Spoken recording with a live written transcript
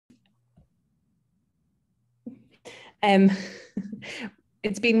Um,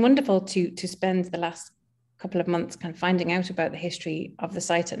 it's been wonderful to spend the last couple of months kind of finding out about the history of the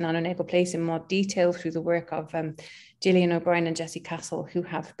site at Nanonegel Place in more detail through the work of Gillian O'Brien and Jessie Castle, who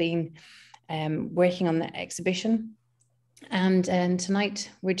have been working on the exhibition. And tonight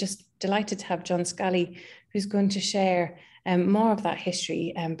we're just delighted to have John Scally, who's going to share more of that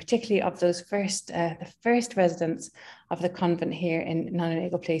history, particularly of those the first residents of the convent here in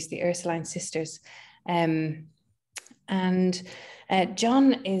Nanonegel Place, the Ursuline Sisters.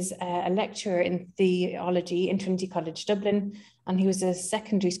 John is a lecturer in theology in Trinity College Dublin, and he was a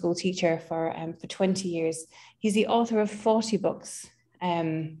secondary school teacher for 20 years. He's the author of 40 books.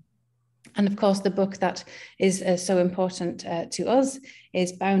 And of course, the book that is so important to us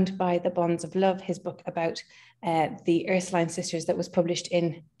is Bound by the Bonds of Love, his book about the Ursuline Sisters that was published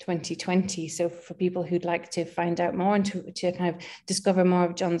in 2020. So for people who'd like to find out more and to kind of discover more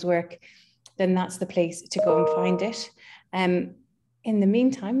of John's work, then that's the place to go and find it. In the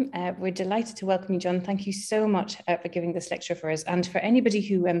meantime, we're delighted to welcome you, John. Thank you so much for giving this lecture for us. And for anybody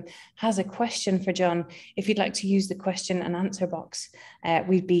who has a question for John, if you'd like to use the question and answer box,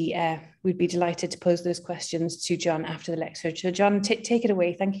 we'd be delighted to pose those questions to John after the lecture. So John, take it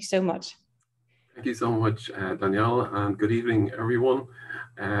away. Thank you so much. Thank you so much, Danielle, and good evening, everyone.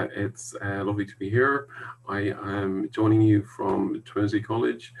 It's lovely to be here. I am joining you from Trinity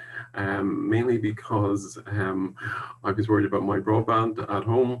College, mainly because I was worried about my broadband at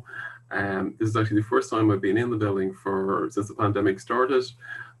home. This is actually the first time I've been in the building since the pandemic started,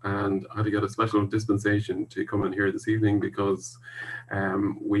 and I had to get a special dispensation to come in here this evening because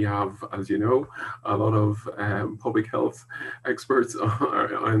we have, as you know, a lot of public health experts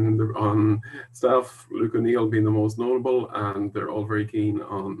on staff, Luke O'Neill being the most notable, and they're all very keen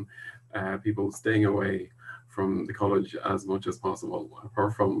on people staying away from the college as much as possible,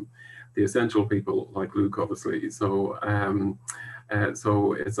 apart from the essential people like Luke, obviously. So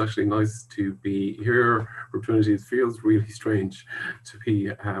so it's actually nice to be here for Trinity. It feels really strange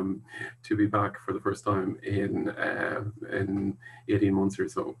to be back for the first time in 18 months or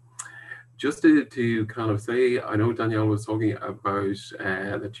so. Just to kind of say, I know Danielle was talking about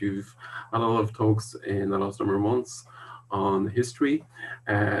that you've had a lot of talks in the last number of months on history.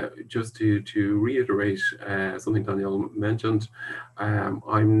 Just to reiterate something Danielle mentioned,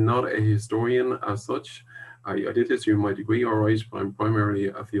 I'm not a historian as such. I did history in my degree, all right, but I'm primarily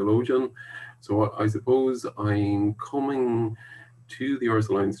a theologian. So I suppose I'm coming to the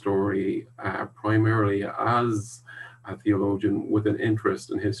Ursuline story primarily as a theologian with an interest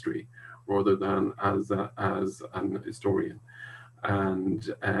in history, rather than as an historian. And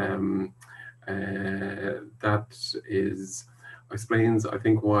that explains, I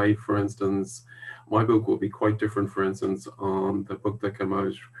think, why, for instance, my book will be quite different, for instance, on the book that came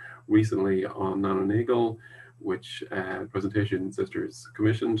out recently on Nanonegel, which Presentation Sisters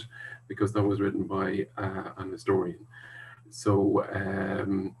commissioned, because that was written by an historian. So,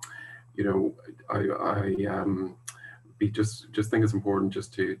 you know, I just think it's important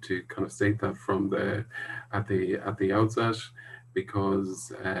just to kind of state that from at the outset,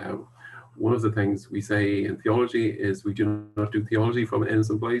 because one of the things we say in theology is we do not do theology from an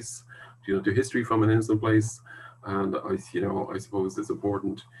innocent place, do not do history from an innocent place, and I suppose it's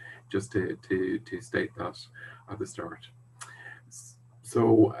important just to state that at the start.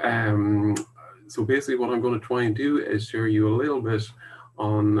 So so basically what I'm going to try and do is share you a little bit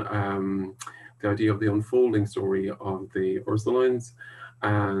on the idea of the unfolding story of the Ursulines.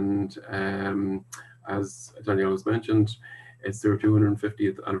 And as Danielle has mentioned, it's their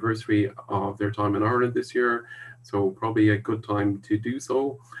 250th anniversary of their time in Ireland this year, so probably a good time to do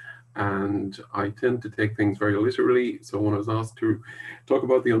so. And I tend to take things very literally, so when I was asked to talk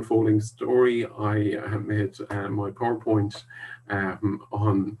about the unfolding story, I made my PowerPoint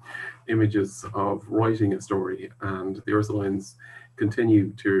on images of writing a story, and the Ursulines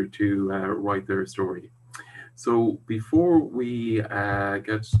continue to write their story. So before we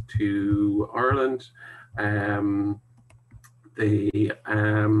get to Ireland,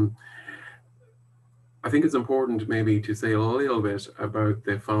 I think it's important maybe to say a little bit about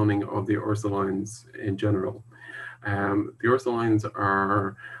the founding of the Ursulines in general. The Ursulines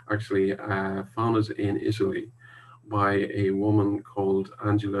are actually founded in Italy by a woman called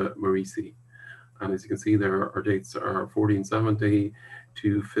Angela Merisi. And as you can see there, our dates are 1470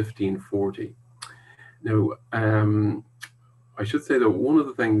 to 1540. Now, I should say that one of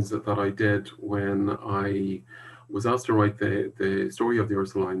the things that I did when I was asked to write the story of the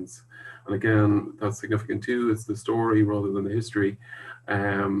Ursulines, and again, that's significant too, it's the story rather than the history,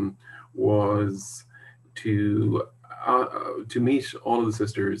 was to to meet all of the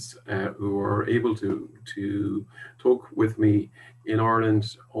sisters who are able to talk with me in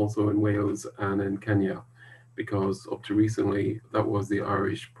Ireland, also in Wales and in Kenya, because up to recently that was the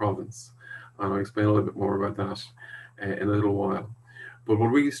Irish province, and I'll explain a little bit more about that in a little while. But what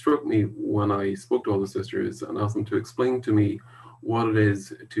really struck me when I spoke to all the sisters and asked them to explain to me what it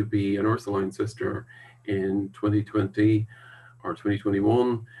is to be an Ursuline sister in 2020 or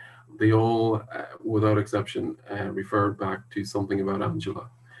 2021, they all, without exception, referred back to something about Angela.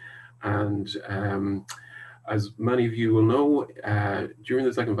 And as many of you will know, during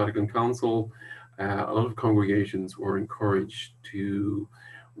the Second Vatican Council, a lot of congregations were encouraged to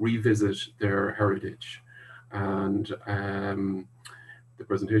revisit their heritage. And the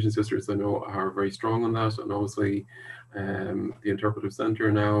Presentation Sisters, I know, are very strong on that. And obviously, the Interpretive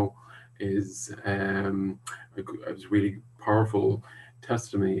Centre now is a really powerful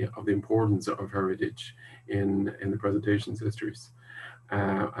testimony of the importance of heritage in the Presentation Sisters.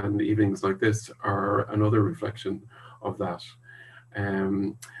 And evenings like this are another reflection of that.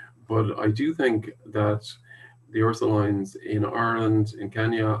 But I do think that the Ursulines in Ireland, in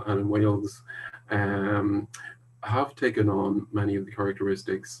Kenya and in Wales have taken on many of the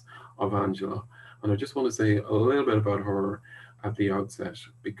characteristics of Angela. And I just want to say a little bit about her at the outset,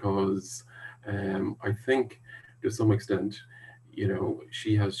 because I think to some extent, you know,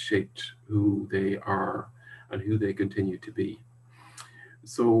 she has shaped who they are and who they continue to be.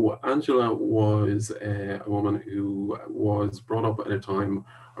 So Angela was a woman who was brought up at a time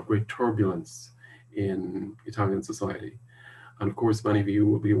of great turbulence in Italian society. And of course, many of you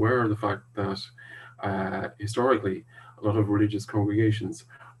will be aware of the fact that historically, a lot of religious congregations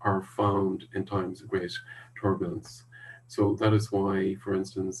are found in times of great turbulence. So that is why, for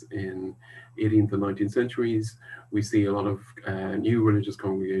instance, in 18th and 19th centuries, we see a lot of new religious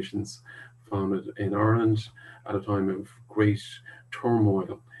congregations founded in Ireland at a time of great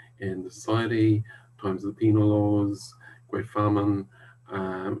turmoil in the society, times of the penal laws, great famine,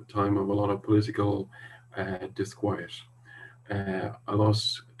 time of a lot of political disquiet, a lot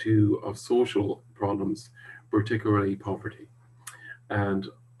too of social problems, particularly poverty. And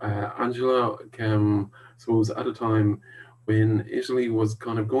Angela came, I suppose, at a time when Italy was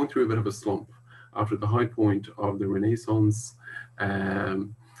kind of going through a bit of a slump after the high point of the Renaissance,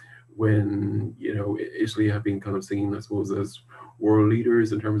 when, you know, Italy had been kind of seen, I suppose, as world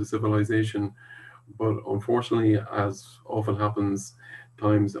leaders in terms of civilization. But unfortunately, as often happens,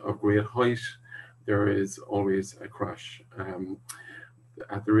 times of great height, there is always a crash.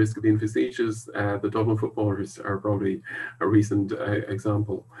 At the risk of being facetious, the Dublin footballers are probably a recent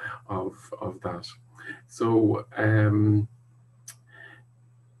example of that. So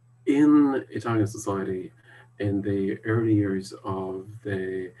in Italian society, in the early years of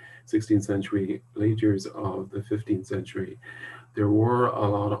the 16th century, late years of the 15th century, there were a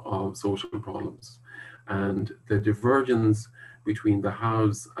lot of social problems, and the divergence between the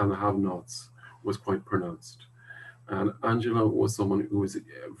haves and the have-nots was quite pronounced. And Angela was someone who was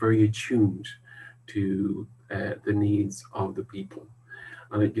very attuned to the needs of the people.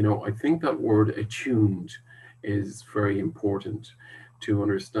 And, you know, I think that word attuned is very important to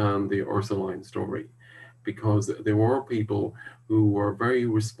understand the Ursuline story, because there were people who were very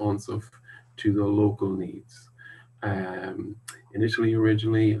responsive to the local needs. In Italy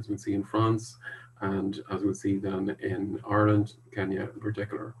originally, as we see in France, and as we see then in Ireland, Kenya in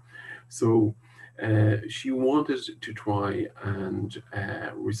particular. So she wanted to try and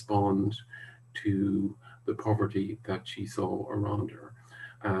respond to the poverty that she saw around her.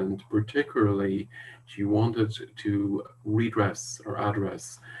 And particularly, she wanted to redress or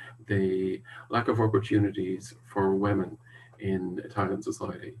address the lack of opportunities for women in Italian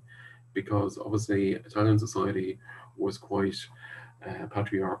society, because obviously Italian society was quite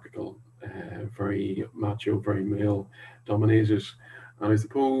patriarchal, very macho, very male dominated. And I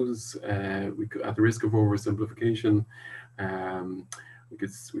suppose we could, at the risk of oversimplification, we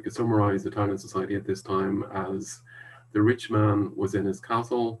could summarize Italian society at this time as the rich man was in his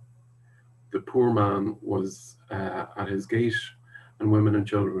castle, the poor man was at his gate, and women and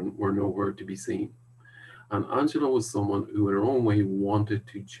children were nowhere to be seen. And Angela was someone who in her own way wanted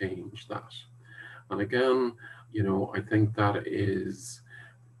to change that. And again, you know, I think that is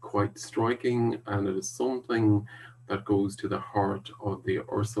quite striking, and it is something that goes to the heart of the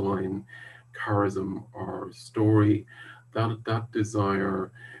Ursuline charism or story, that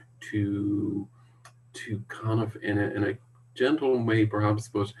desire to kind of in a gentle way perhaps,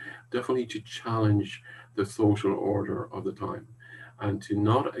 but definitely to challenge the social order of the time, and to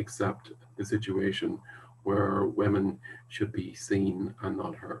not accept the situation where women should be seen and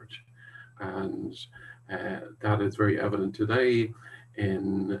not heard. And That is very evident today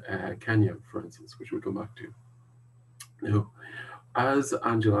in Kenya, for instance, which we'll come back to. Now, as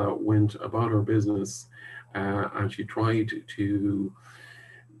Angela went about her business and she tried to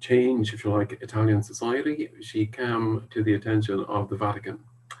change, if you like, Italian society, she came to the attention of the Vatican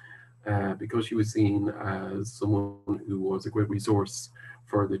because she was seen as someone who was a great resource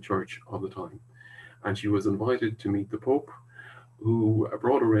for the church of the time. And she was invited to meet the Pope, who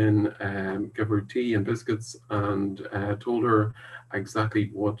brought her in, gave her tea and biscuits, and told her exactly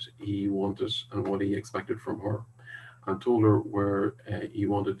what he wanted and what he expected from her, and told her where he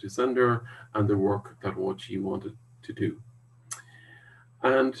wanted to send her and the work that what she wanted to do.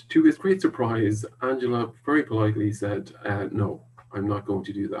 And to his great surprise, Angela very politely said, no, I'm not going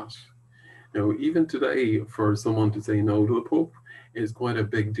to do that. Now, even today, for someone to say no to the Pope is quite a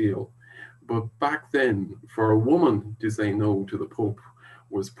big deal. But back then, for a woman to say no to the Pope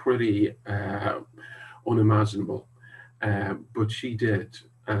was pretty unimaginable. But she did.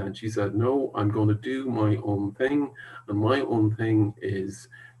 And she said, no, I'm going to do my own thing. And my own thing is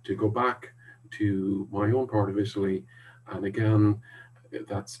to go back to my own part of Italy. And again,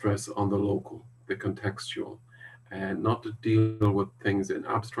 that stress on the local, the contextual, and not to deal with things in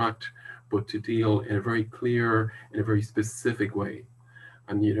abstract, but to deal in a very clear, in a very specific way.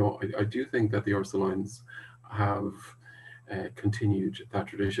 And, you know, I do think that the Ursulines have continued that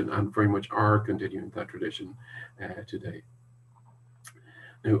tradition and very much are continuing that tradition today.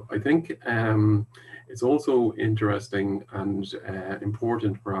 Now, I think it's also interesting and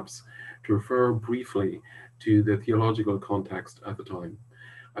important, perhaps, to refer briefly to the theological context at the time.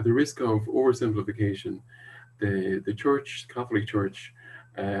 At the risk of oversimplification, the Church, Catholic Church,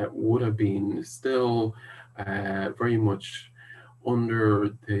 would have been still very much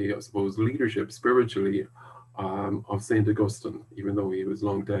under the, I suppose, leadership spiritually of Saint Augustine, even though he was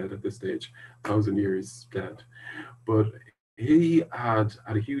long dead at this stage, 1,000 years dead. But he had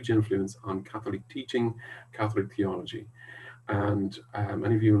a huge influence on Catholic teaching, Catholic theology. And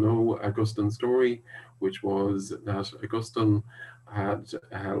many of you know Augustine's story, which was that Augustine had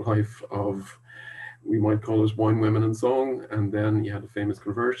a life of, we might call it wine, women, and song, and then he had a famous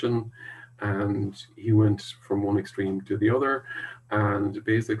conversion, and he went from one extreme to the other, and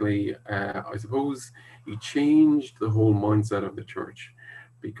basically, I suppose, he changed the whole mindset of the church,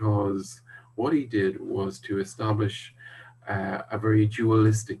 because what he did was to establish a very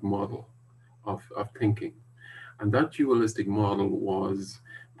dualistic model of thinking. And that dualistic model was,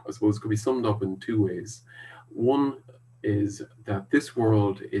 I suppose, could be summed up in two ways. One is that this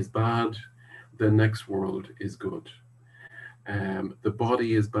world is bad, the next world is good. The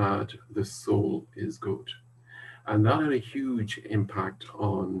body is bad, the soul is good. And that had a huge impact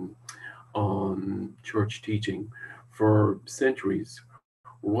on church teaching for centuries,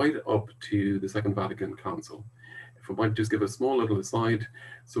 right up to the Second Vatican Council. If I might just give a small little aside,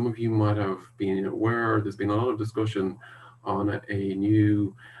 some of you might have been aware there's been a lot of discussion on a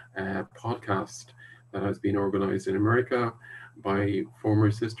new podcast that has been organized in America by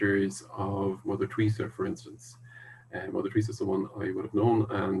former sisters of Mother Teresa, for instance. Mother Teresa is someone I would have known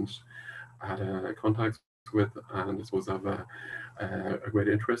and had contacts with, and I suppose have a great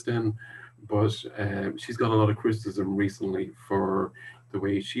interest in. But she's got a lot of criticism recently for the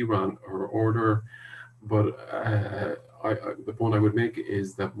way she ran her order. But the point I would make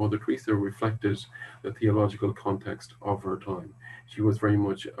is that Mother Teresa reflected the theological context of her time. She was very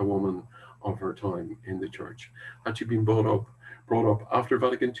much a woman of her time in the church. Had she been brought up after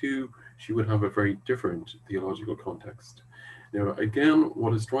Vatican II, she would have a very different theological context. Now, again,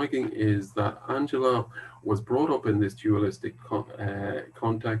 what is striking is that Angela was brought up in this dualistic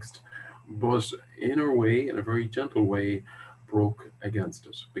context, but in her way, in a very gentle way, broke against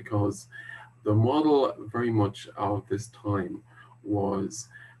it, because the model very much of this time was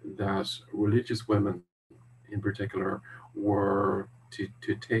that religious women in particular were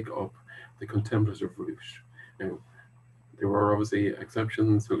to take up the contemplative route. Now, there were obviously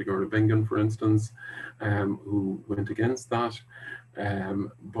exceptions, Hildegard of Bingen, for instance, who went against that,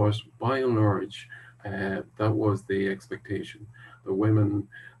 but by and large, that was the expectation. The women,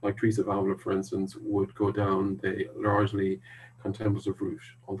 like Teresa of Avila, for instance, would go down the largely contemplative route,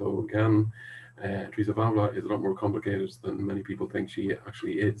 although again, Teresa of Avila is a lot more complicated than many people think she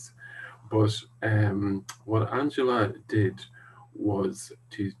actually is. But what Angela did was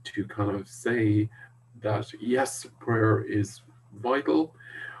to kind of say that yes, prayer is vital,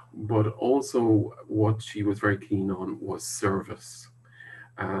 but also what she was very keen on was service.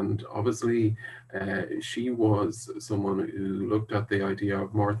 And obviously, she was someone who looked at the idea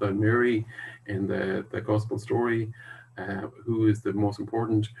of Martha and Mary in the gospel story. Who is the most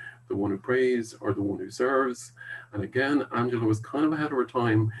important? the one who prays or the one who serves. And again, Angela was kind of ahead of her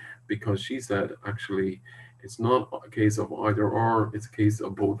time, because she said, actually, it's not a case of either or, it's a case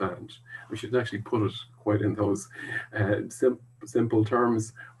of both and. We should actually put it quite in those simple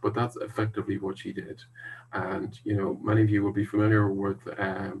terms, but that's effectively what she did. And, you know, many of you will be familiar with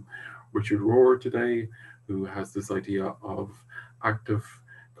Richard Rohr today, who has this idea of active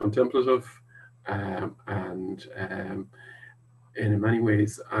contemplative, and in many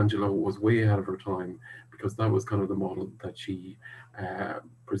ways, Angela was way ahead of her time, because that was kind of the model that she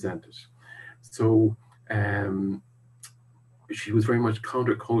presented. So she was very much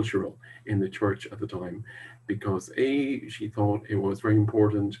countercultural in the church at the time, because she thought it was very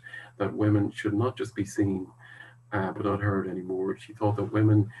important that women should not just be seen but not heard anymore. She thought that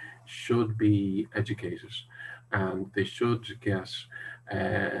women should be educated, and they should get,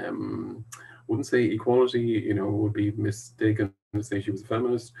 wouldn't say equality, you know, would be mistaken to say she was a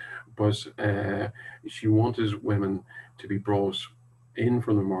feminist, but she wanted women to be brought in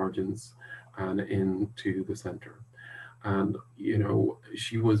from the margins and into the center. And, you know,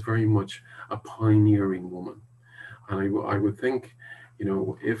 she was very much a pioneering woman. And I would think, you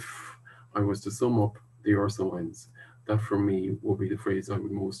know, if I was to sum up the Ursulines, that for me will be the phrase I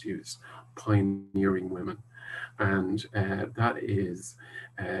would most use: pioneering women. And that is,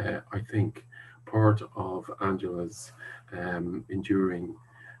 I think, part of Angela's enduring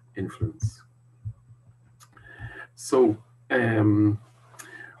influence. So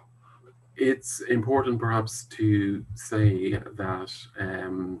it's important perhaps to say that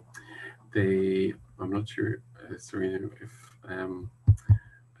I'm not sure, sorry, if,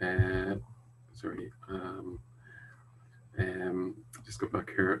 sorry, just go back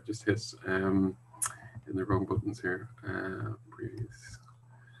here, just hit in the wrong buttons here, please.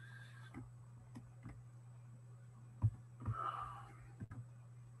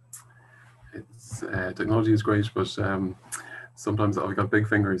 It's technology is great, but sometimes I've got big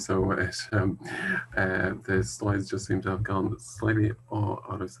fingers, so the slides just seem to have gone slightly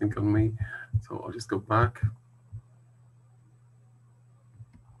out of sync on me. So I'll just go back.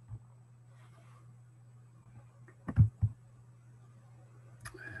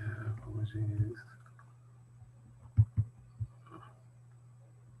 Apologies.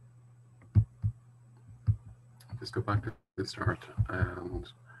 Just go back to the start, and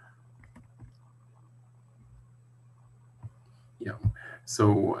yeah,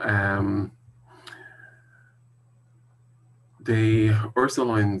 so the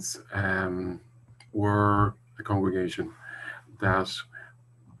Ursulines were a congregation that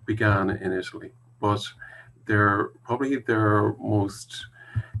began in Italy, but probably their most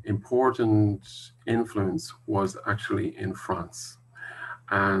important influence was actually in France.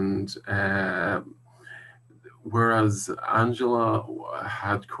 And whereas Angela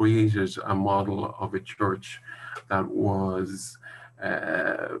had created a model of a church that was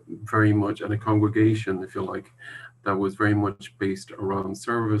very much, and a congregation, if you like, that was very much based around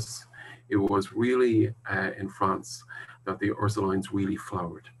service, it was really in France that the Ursulines really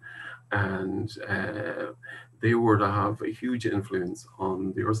flowered. And they were to have a huge influence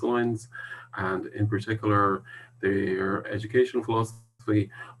on the Ursulines, and in particular their educational philosophy,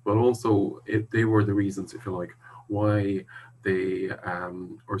 but also they were the reasons, if you like, why the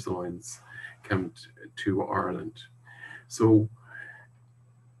Ursulines came to Ireland. So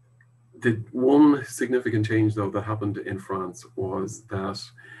the one significant change, though, that happened in France was that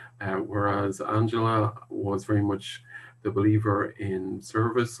whereas Angela was very much the believer in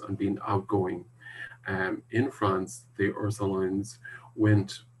service and being outgoing, in France, the Ursulines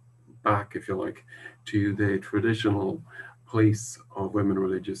went back, if you like, to the traditional place of women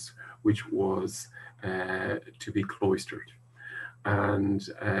religious, which was to be cloistered. And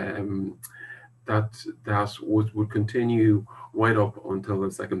that would continue right up until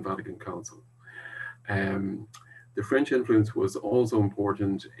the Second Vatican Council. The French influence was also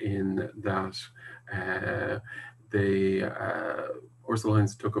important in that the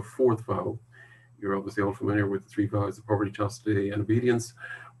Ursulines took a fourth vow. You're obviously all familiar with the three vows of poverty, chastity, and obedience,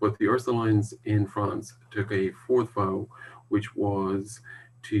 but the Ursulines in France took a fourth vow, which was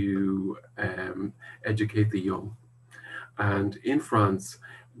to educate the young. And in France,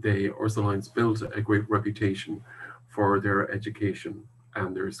 the Ursulines built a great reputation for their education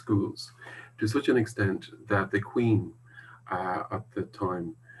and their schools, to such an extent that the Queen at the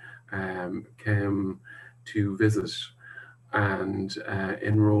time came to visit and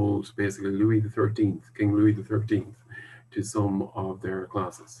enrolled basically King Louis XIII, to some of their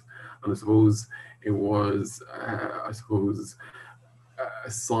classes. And I suppose it was,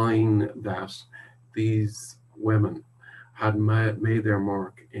 a sign that these women had made their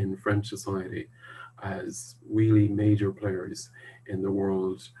mark in French society as really major players in the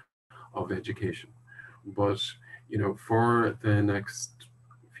world of education. But, you know, for the next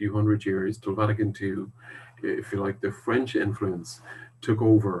few hundred years, till Vatican II, if you like, the French influence took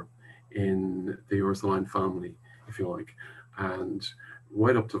over in the Ursuline family, if you like, and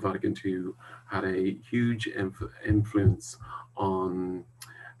right up to Vatican II had a huge influence on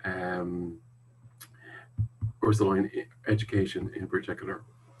Ursuline education in particular.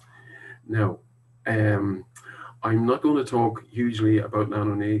 Now, I'm not going to talk hugely about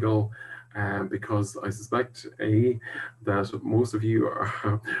Nano Nagle because I suspect that most of you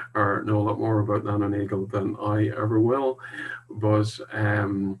know a lot more about Nano Nagle than I ever will. But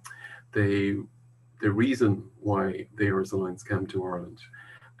the reason why the Ursulines came to Ireland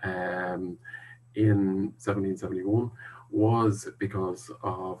in 1771 was because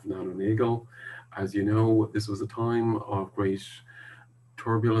of Nano Nagle. As you know, this was a time of great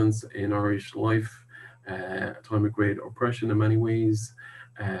turbulence in Irish life, a time of great oppression in many ways,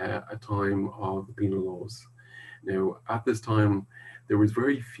 a time of penal laws. Now, at this time, there was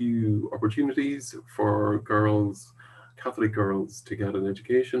very few opportunities for girls, Catholic girls, to get an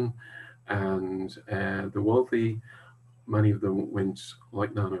education, and the wealthy, many of them went,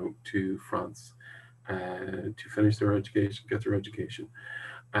 like Nano, to France to finish their education, get their education.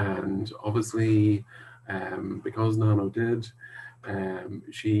 And obviously, because Nano did,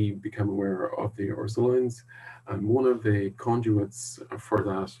 she became aware of the Ursulines, and one of the conduits for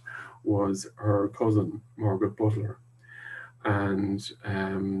that was her cousin, Margaret Butler. And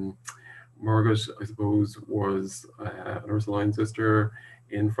Margaret, I suppose, was an Ursuline sister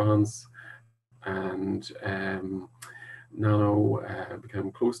in France, and Nano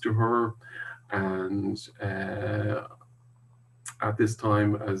became close to her, and at this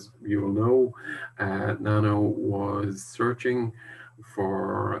time, as you will know, Nano was searching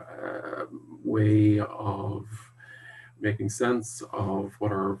for a way of making sense of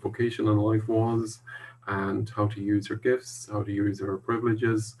what her vocation in life was and how to use her gifts, how to use her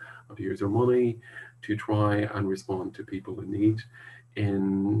privileges, how to use her money to try and respond to people in need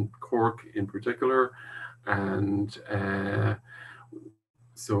in Cork in particular. And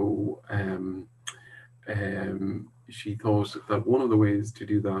so she thought that one of the ways to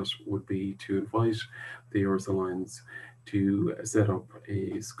do that would be to invite the Ursulines to set up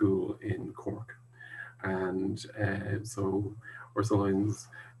a school in Cork. And so Ursulines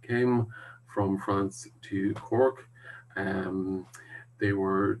came from France to Cork. They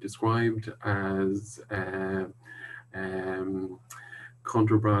were described as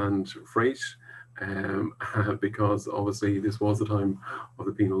contraband freight, because obviously this was the time of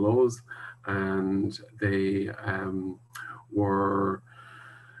the penal laws, and they were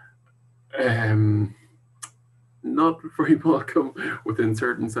not very welcome within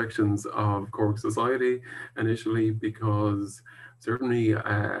certain sections of Cork society initially, because certainly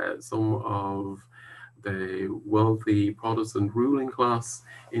some of the wealthy Protestant ruling class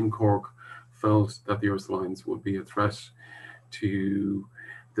in Cork felt that the Ursulines would be a threat to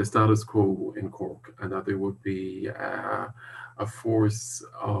the status quo in Cork, and that they would be a force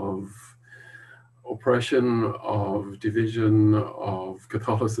of oppression, of division, of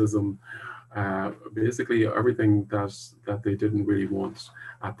Catholicism, basically everything that they didn't really want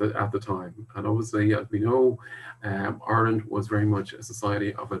at the time. And obviously, as we know, Ireland was very much a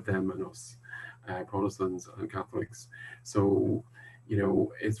society of a them and us, Protestants and Catholics. So, you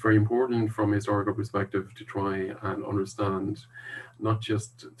know, it's very important from a historical perspective to try and understand, not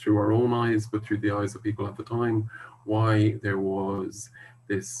just through our own eyes, but through the eyes of people at the time, why there was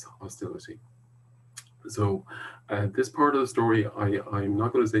this hostility. So this part of the story, I'm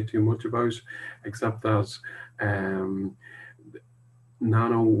not going to say too much about, except that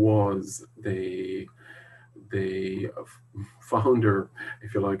Nano was the founder,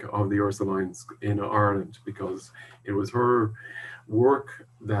 if you like, of the Ursulines in Ireland, because it was her work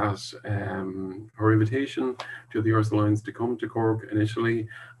that her invitation to the Ursulines to come to Cork initially,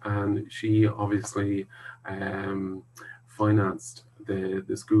 and she obviously financed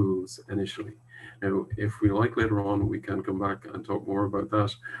the schools initially. Now, if we like later on, we can come back and talk more about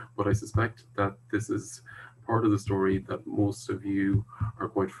that, but I suspect that this is part of the story that most of you are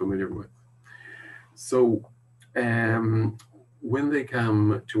quite familiar with. So, when they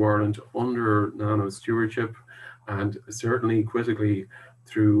came to Ireland under Nano's stewardship, and certainly critically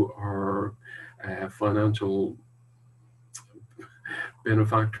through her financial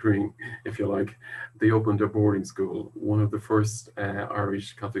benefactoring, if you like, they opened a boarding school, one of the first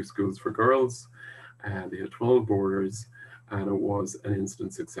Irish Catholic schools for girls. They had 12 boarders, and it was an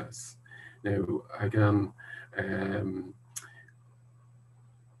instant success. Now, again,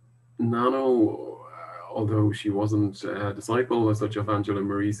 Nano, although she wasn't a disciple as such of Angela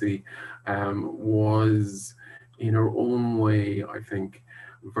Merisi, was in her own way, I think,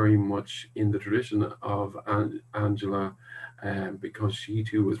 very much in the tradition of Angela, because she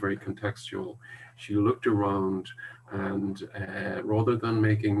too was very contextual. She looked around and rather than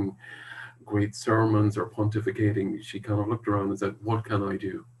making great sermons or pontificating, she kind of looked around and said, what can I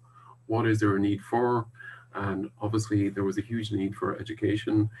do? What is there a need for? And obviously there was a huge need for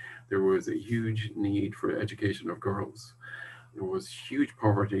education. There was a huge need for education of girls. There was huge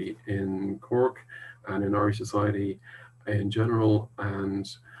poverty in Cork and in Irish society in general. And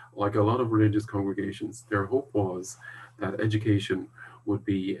like a lot of religious congregations, their hope was that education would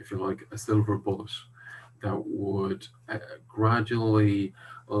be, if you like, a silver bullet that would gradually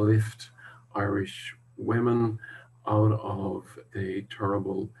lift Irish women out of the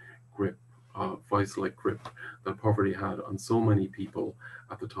terrible grip, vice-like grip that poverty had on so many people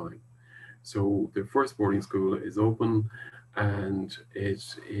at the time. So the first boarding school is open and it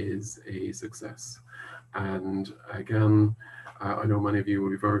is a success. And again, I know many of you will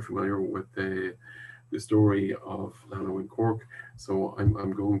be very familiar with the story of Lano in Cork, so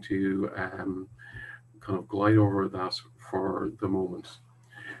I'm going to kind of glide over that for the moment.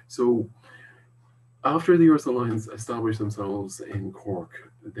 So after the Ursulines established themselves in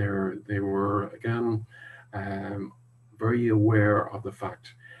Cork, they were again very aware of the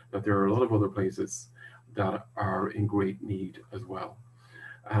fact that there are a lot of other places that are in great need as well.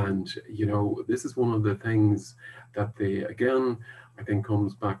 And you know, this is one of the things that they, again, I think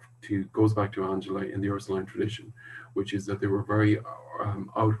goes back to Angela in the Ursuline tradition, which is that they were very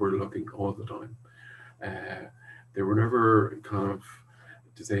outward looking all the time. They were never kind of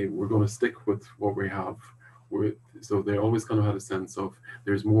to say we're going to stick with what we have. So they always kind of had a sense of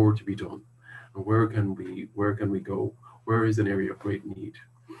there's more to be done, and where can we go? Where is an area of great need?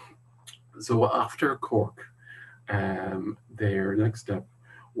 So after Cork, their next step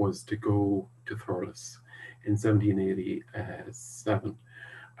was to go to Thurles in 1787,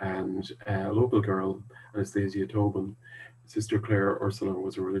 and a local girl, Anastasia Tobin, Sister Claire Ursula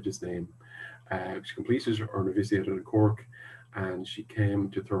was a religious name. She completed her novitiate in Cork, and she came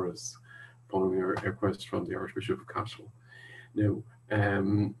to Thurles following her request from the Archbishop of Cashel. Now,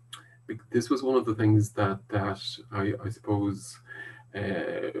 this was one of the things that I suppose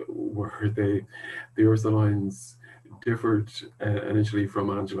where the Ursulines differed initially from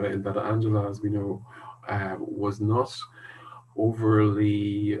Angela, in that Angela, as we know, was not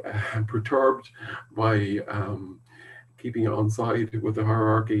overly perturbed by keeping on side with the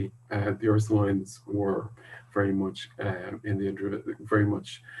hierarchy. The Ursulines were very much very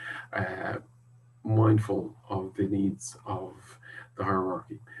much mindful of the needs of the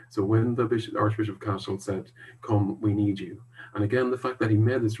hierarchy. So when the Archbishop of Cashel said, "Come, we need you," and again, the fact that he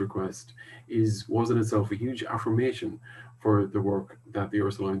made this request was in itself a huge affirmation for the work that the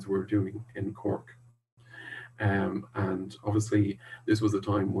Ursulines were doing in Cork. And obviously, this was a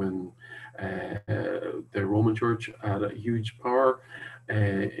time when the Roman Church had a huge power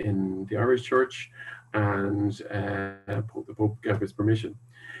in the Irish Church, and the Pope gave his permission.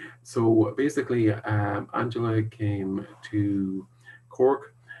 So basically, Angela came to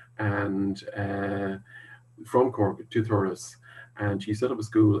Cork, and from Cork to Thurles, and she set up a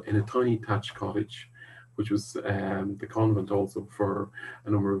school in a tiny thatched cottage, which was the convent also for a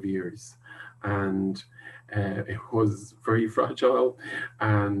number of years. And it was very fragile,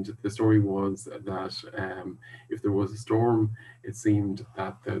 and the story was that if there was a storm, it seemed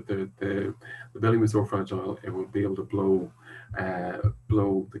that the building was so fragile it would be able to blow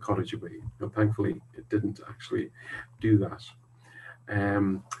the cottage away. Now, thankfully, it didn't actually do that.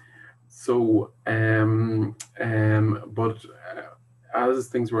 But as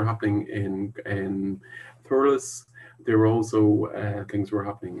things were happening in Thurles, there were also things were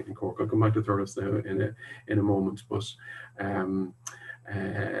happening in Cork. I'll come back to Thurles now in a moment. But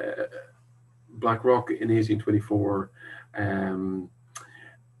Blackrock in 1824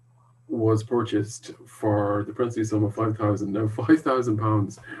 was purchased for the princely sum of £5,000. Now,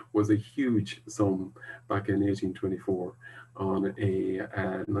 £5,000 was a huge sum back in 1824 on a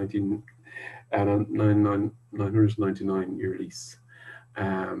 999-year lease.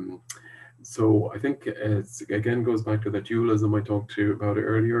 So I think it again goes back to that dualism I talked to about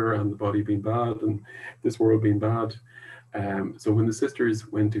earlier, and the body being bad and this world being bad. So when the sisters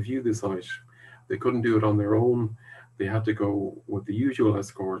went to view the site, they couldn't do it on their own. They had to go with the usual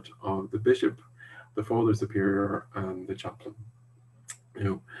escort of the bishop, the father superior, and the chaplain. You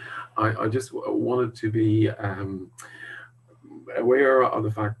know, I just wanted to be aware of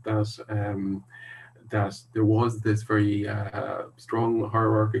the fact that that there was this very strong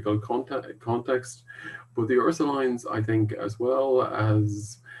hierarchical context, but the Ursulines, I think, as well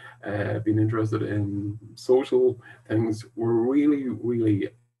as being interested in social things, were really, really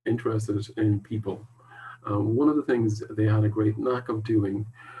interested in people. One of the things they had a great knack of doing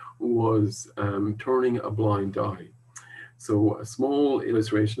was turning a blind eye. So a small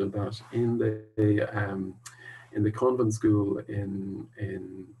illustration of that in the convent school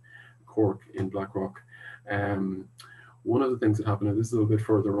in Cork, in Blackrock. One of the things that happened, and this is a little bit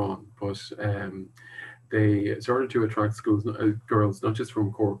further on, but they started to attract girls, not just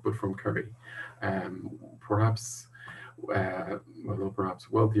from Cork, but from Kerry. Perhaps, well, not perhaps,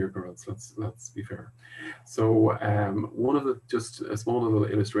 wealthier girls, let's be fair. So one of the, just a small little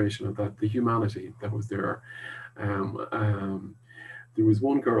illustration of that, the humanity that was there. There was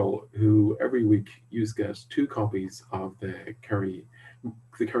one girl who every week used to get 2 copies of the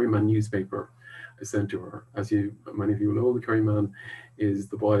Kerryman newspaper sent to her. As many of you know, the Kerryman is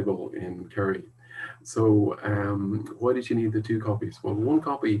the Bible in Kerry. So why did she need the 2 copies? Well, one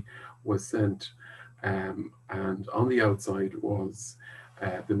copy was sent, and on the outside was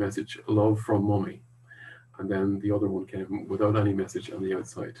the message, "Love from Mummy," and then the other one came without any message on the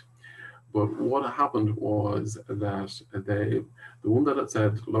outside. But what happened was that the one that had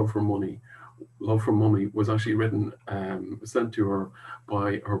said "Love from Mummy" was actually written, sent to her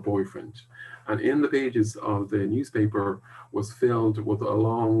by her boyfriend. And in the pages of the newspaper was filled with a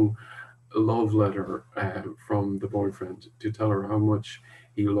long love letter from the boyfriend to tell her how much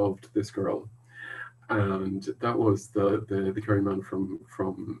he loved this girl. And that was the Kerryman from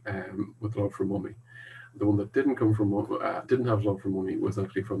with "Love from Mummy." The one that didn't come from didn't have "Love from Mummy" was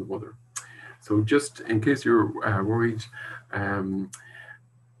actually from the mother. So just in case you're worried,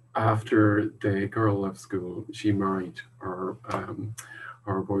 after the girl left school, she married her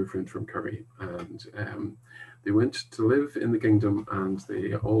boyfriend from Kerry, and they went to live in the kingdom, and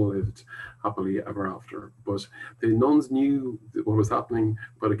they all lived happily ever after. But the nuns knew what was happening,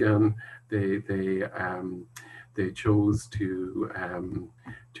 but again, they chose to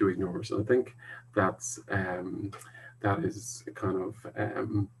ignore it. And I think that is kind of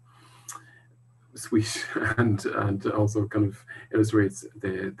sweet and also kind of illustrates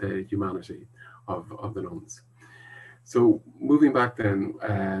the humanity of the nuns. So moving back then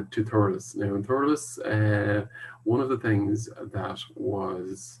to Thurles. Now in Thurles, one of the things that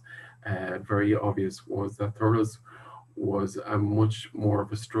was very obvious was that Thurles was a much more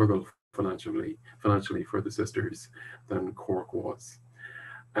of a struggle financially for the sisters than Cork was.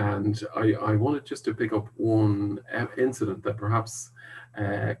 And I wanted just to pick up one incident that perhaps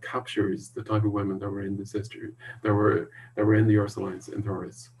captures the type of women that were in the sisters, that were in the Ursulines in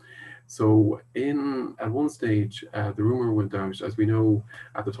Thurles. So at one stage, the rumor went out, as we know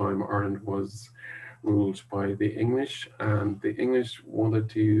at the time, Ireland was ruled by the English, and the English wanted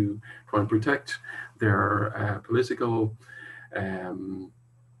to try and protect their political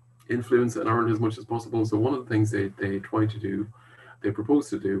influence in Ireland as much as possible. So one of the things they proposed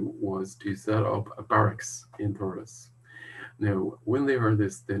to do was to set up a barracks in Thurles. Now, when they heard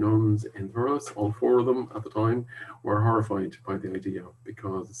this, the nuns in Thurles, all 4 of them at the time, were horrified by the idea,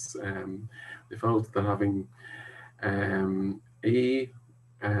 because they felt that having men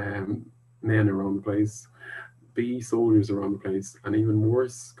around the place, B, soldiers around the place, and even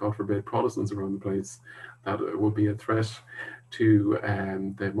worse, God forbid, Protestants around the place, that it would be a threat to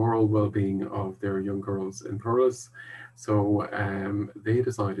the moral well-being of their young girls in Thurles. So they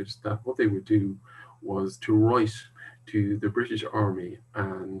decided that what they would do was to write to the British Army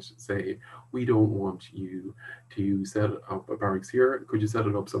and say, "We don't want you to set up a barracks here. Could you set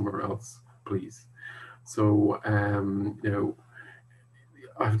it up somewhere else, please?" So I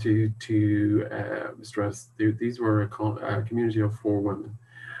have to stress these were a community of 4 women.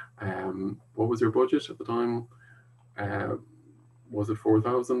 What was their budget at the time? Was it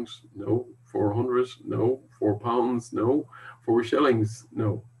 4,000? No. 400? No. £4? No. 4 shillings?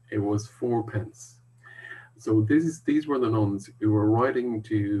 No. It was 4 pence. So these were the nuns who were writing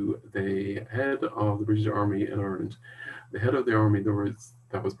to the head of the British Army in Ireland, the head of the army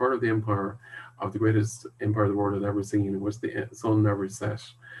that was part of the empire, of the greatest empire the world had ever seen, in which the sun never set.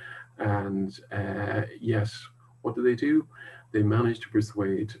 And yet, what did they do? They managed to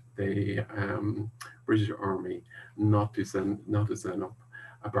persuade the British Army not to send up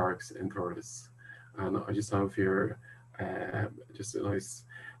a barracks in Thurles. And I just have here just a nice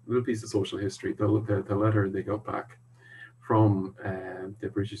little piece of social history. The letter they got back from the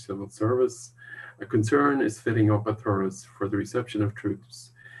British Civil Service. "A concern is fitting up at Thurles for the reception of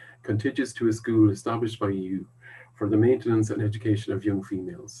troops, contiguous to a school established by you for the maintenance and education of young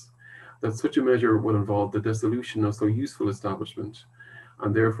females. that such a measure would involve the dissolution of so useful establishment,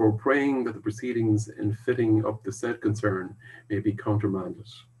 and therefore praying that the proceedings in fitting up the said concern may be countermanded.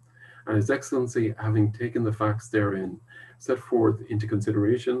 And His Excellency, having taken the facts therein set forth into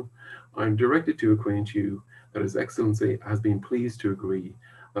consideration, I am directed to acquaint you that His Excellency has been pleased to agree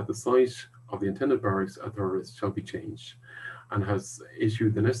that the site of the intended barracks at Thurles shall be changed, and has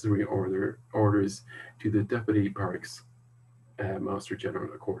issued the necessary orders to the Deputy Barracks Master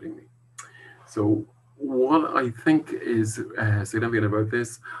General accordingly. So what I think is significant about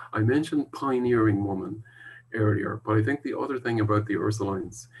this, I mentioned pioneering woman earlier, but I think the other thing about the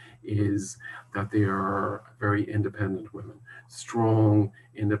Ursulines is that they are very independent women, strong,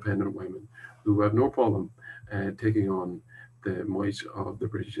 independent women who have no problem taking on the might of the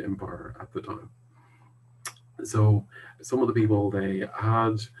British Empire at the time. So some of the people they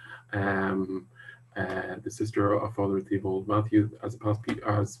had, the sister of Father Theobald Matthew as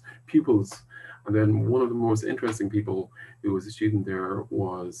pupils. And then one of the most interesting people who was a student there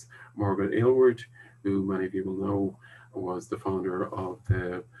was Margaret Aylward, who many people know was the founder of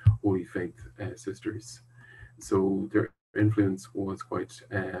the Holy Faith Sisters. So their influence was quite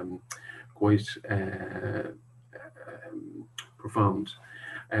profound.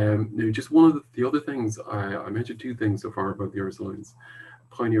 Now, just one of the other things, I mentioned two things so far about the Ursulines: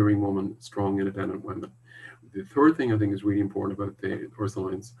 pioneering woman, strong, independent women. The third thing I think is really important about the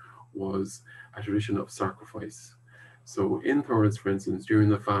Ursulines was a tradition of sacrifice. So in Thurles, for instance, during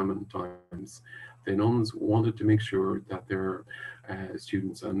the famine times, the nuns wanted to make sure that their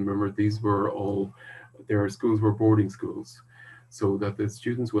students, and remember these were all, their schools were boarding schools, so that the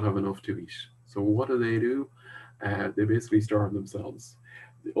students would have enough to eat. So what do? They basically starved themselves.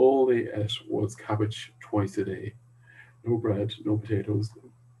 All they ate was cabbage twice a day. No bread, no potatoes,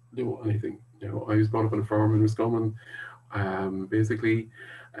 no anything. I was brought up on a farm in Roscommon. Basically,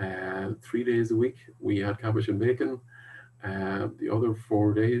 3 days a week we had cabbage and bacon. The other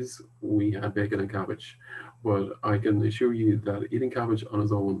 4 days we had bacon and cabbage. But I can assure you that eating cabbage on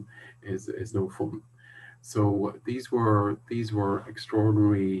its own is no fun. So these were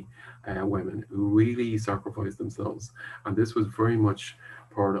extraordinary women who really sacrificed themselves, and this was very much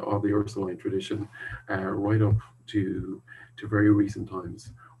part of the Ursuline tradition, right up to very recent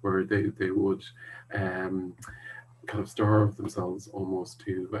times, where they would kind of starve themselves almost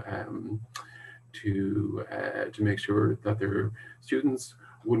to make sure that their students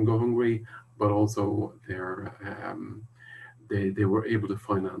wouldn't go hungry, but also they were able to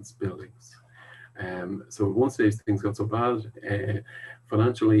finance buildings. So at one stage things got so bad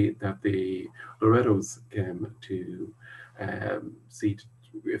financially that the Lorettos came to see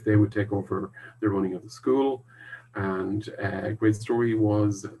if they would take over the running of the school. And a great story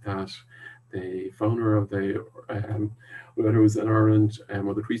was that the founder of the Lorettos in Ireland,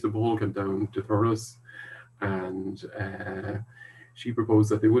 Mother Teresa Ball, came down to Thurles, and she proposed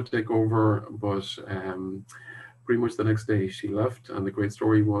that they would take over, but pretty much the next day she left. And the great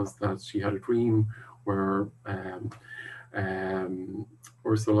story was that she had a dream where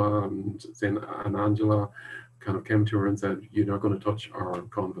Ursula and Angela kind of came to her and said, "You're not going to touch our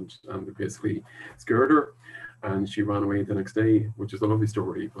convent," and they basically scared her, and she ran away the next day, which is a lovely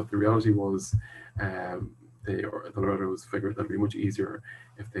story. But the reality was the Lorettos figured that it'd be much easier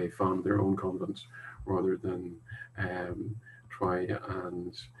if they found their own convent rather than try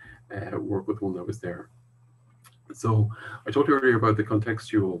and work with one that was there. So I talked earlier about the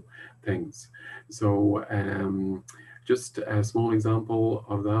contextual things. So just a small example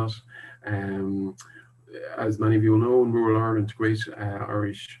of that. As many of you will know, in rural Ireland, great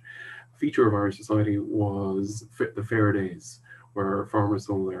Irish feature of Irish society was the fair days, where farmers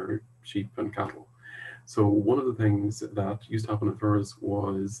sold their sheep and cattle. So one of the things that used to happen in Thurles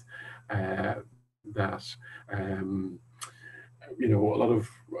was that a lot of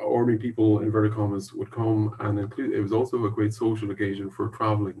ordinary people, in inverted commas, would come, and it was also a great social occasion for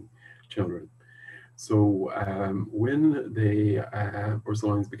traveling children. So when the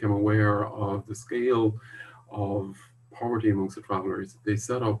Ursulines became aware of the scale of poverty amongst the travelers, they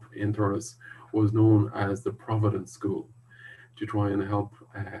set up in Thurles what was known as the Providence School to try and help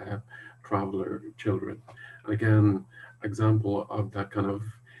traveler children. And again, example of that kind of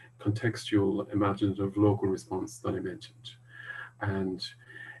contextual, imaginative, local response that I mentioned. And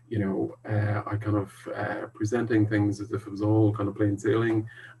I kind of presenting things as if it was all kind of plain sailing,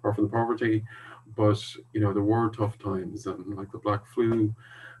 apart from the poverty. But there were tough times, and like the Black Flu,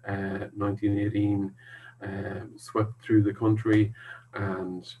 1918, swept through the country,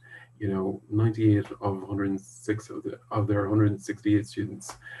 and 98 of 106 of their 168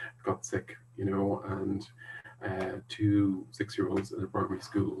 students got sick. And 2 6-year-olds in a primary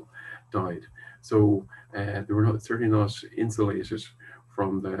school died. So they were certainly not insulated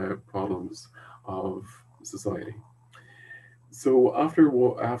from the problems of society. So after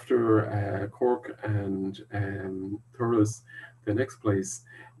Cork and Thurles, the next place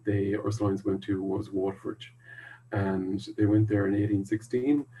the Ursulines went to was Waterford, and they went there in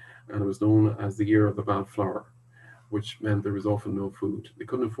 1816, and it was known as the year of the bad flour, which meant there was often no food. They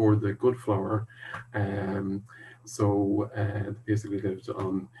couldn't afford the good flour, so they basically lived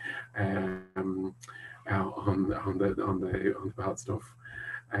on the bad stuff,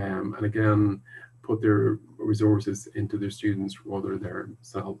 and again put their resources into their students rather than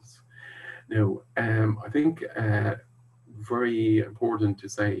themselves. Now, I think very important to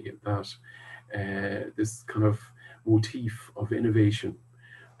say that this kind of motif of innovation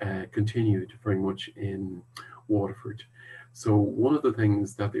continued very much in Waterford. So one of the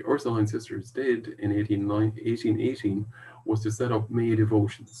things that the Ursuline Sisters did in 1818 was to set up May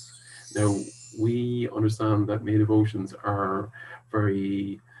devotions. Now, we understand that May devotions are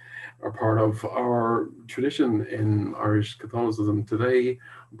part of our tradition in Irish Catholicism today,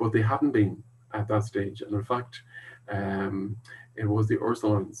 but they hadn't been at that stage. And in fact, it was the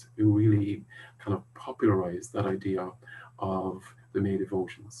Ursulines who really kind of popularized that idea of the May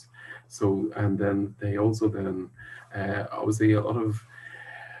devotions. So, and then they also obviously a lot of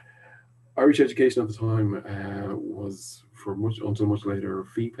Irish education at the time was until much later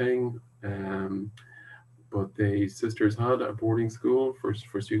fee paying. But the sisters had a boarding school for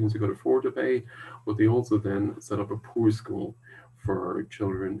students who could afford to pay, but they also then set up a poor school for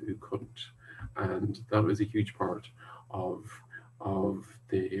children who couldn't. And that was a huge part of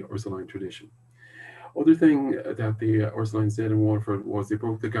the Ursuline tradition. Other thing that the Ursulines did in Waterford was they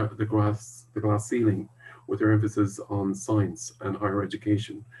broke the glass ceiling with their emphasis on science and higher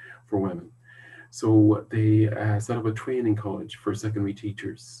education for women. So they set up a training college for secondary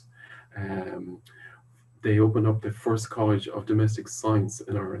teachers. They opened up the first college of domestic science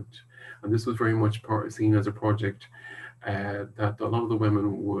in Ireland. And this was very much seen as a project that a lot of the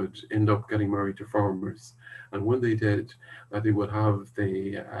women would end up getting married to farmers. And when they did, that they would have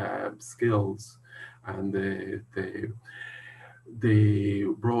the skills and the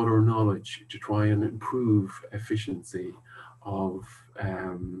broader knowledge to try and improve efficiency of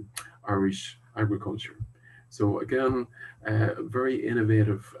Irish agriculture. So again, very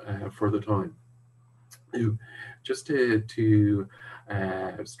innovative for the time. Just to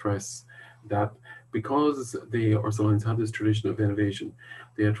stress that because the Ursulines had this tradition of innovation,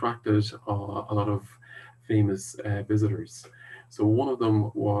 they attracted a lot of famous visitors. So one of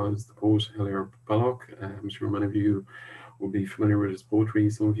them was the poet Hilaire Belloc. I'm sure many of you will be familiar with his poetry.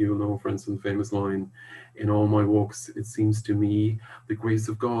 Some of you will know, for instance, the famous line, "In all my walks, it seems to me, the grace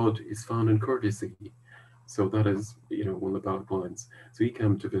of God is found in courtesy." So that is, one of the Belloc lines. So he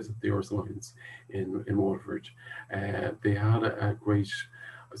came to visit the Ursulines in Waterford. They had a great,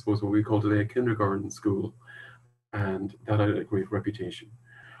 I suppose what we call today a kindergarten school, and that had a great reputation.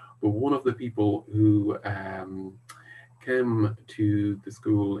 But one of the people who came to the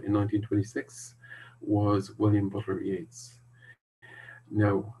school in 1926 was William Butler Yeats.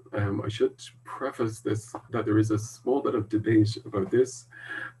 Now, I should preface this that there is a small bit of debate about this.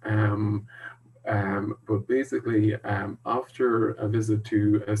 But basically, after a visit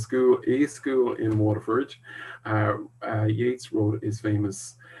to a school in Waterford, Yeats wrote his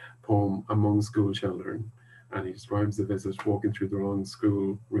famous poem "Among School Children," and he describes the visit walking through the long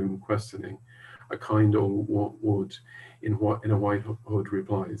school room, questioning. A kind old wood in a white hood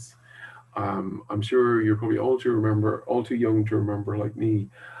replies. I'm sure you're probably all too young to remember, like me,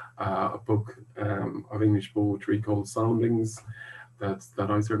 a book of English poetry called Soundings. That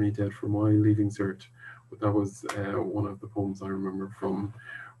I certainly did for my leaving cert, but that was one of the poems I remember from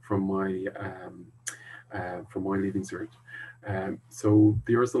my leaving cert. So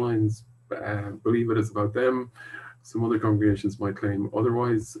the Ursulines believe it is about them. Some other congregations might claim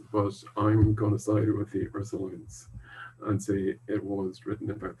otherwise, but I'm going to side with the Ursulines and say it was written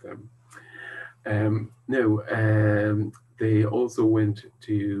about them. They also went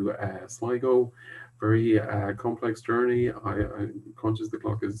to Sligo. Very complex journey. I'm conscious the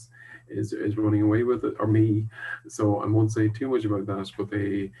clock is running away with it, or me, so I won't say too much about that. But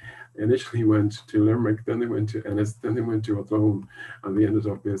they initially went to Limerick, then they went to Ennis, then they went to Athlone, and they ended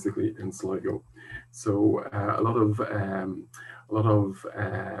up basically in Sligo. So a lot of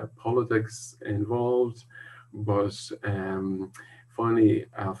politics involved, but finally,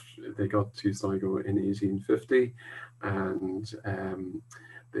 after they got to Sligo in 1850, and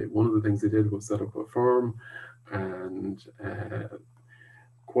one of the things they did was set up a farm, and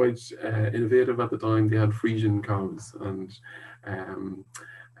quite innovative at the time. They had Frisian cows, and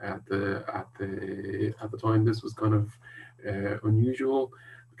at the time this was kind of unusual,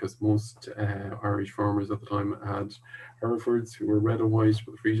 because most Irish farmers at the time had Herefords who were red and white,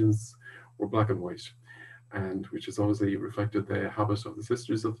 but the Frisians were black and white, and which has obviously reflected the habit of the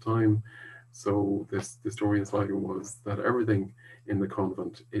sisters at the time. So the story in Sligo was that everything in the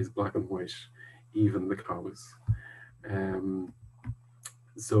convent is black and white, even the cows.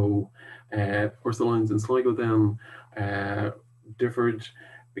 Ursulines in Sligo then differed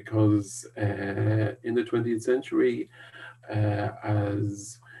because in the 20th century,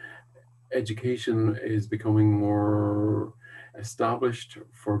 as education is becoming more established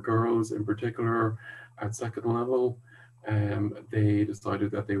for girls in particular at second level, they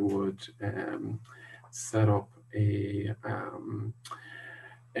decided that they would set up a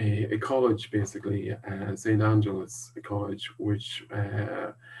college, basically, St. Angela's College, which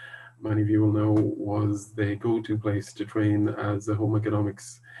many of you will know was the go-to place to train as a home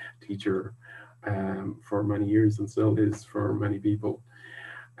economics teacher for many years, and still is for many people.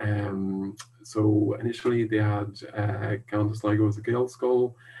 So initially they had Count Sligo as a Gaelic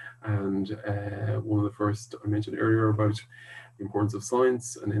school, and one of the first I mentioned earlier about the importance of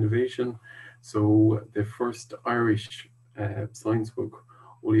science and innovation. So the first Irish science book,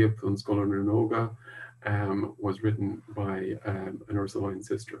 Uliap an Scoil na Nóga, was written by an Ursuline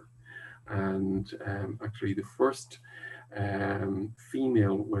sister, and actually the first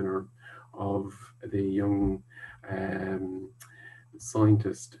female winner of the Young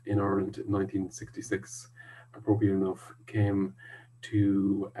Scientist in Ireland in 1966, appropriate enough, came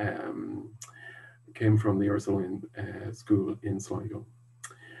from the Ursuline school in Sligo.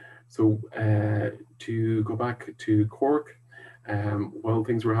 So to go back to Cork, while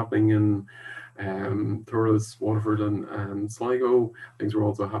things were happening in Thurles, Waterford and Sligo, things were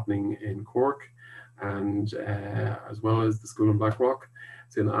also happening in Cork, and as well as the school in Blackrock,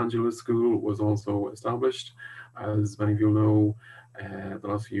 St. Angela's School was also established. As many of you know, the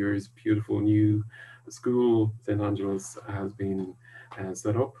last few years, beautiful new school, St. Angela's, has been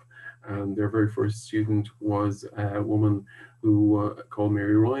set up, and their very first student was a woman who called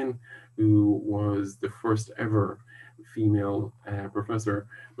Mary Ryan, who was the first ever female professor,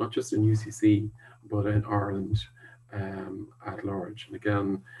 not just in UCC, but in Ireland at large. And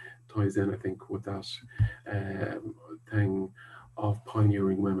again, ties in, I think, with that thing of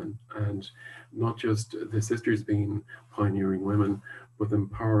pioneering women, and not just the sisters being pioneering women, but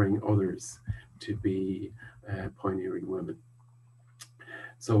empowering others to be pioneering women.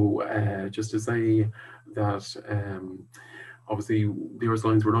 So just to say that obviously the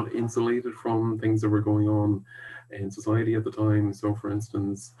Ursulines were not insulated from things that were going on in society at the time. So for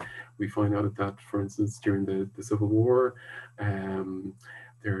instance, we find out that, for instance, during the Civil War,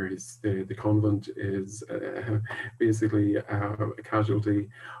 there is the convent is basically a casualty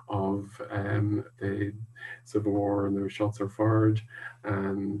of the Civil War, and their shots are fired,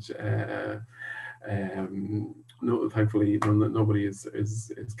 and no, thankfully nobody is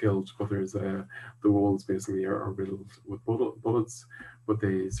killed, but there's the walls basically are riddled with bullets, but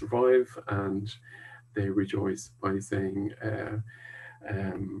they survive, and they rejoice by saying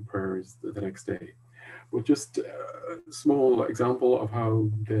prayers the next day. But just a small example of how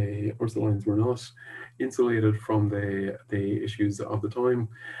the Ursulines were not insulated from the issues of the time.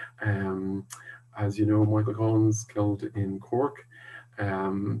 As you know, Michael Collins killed in Cork.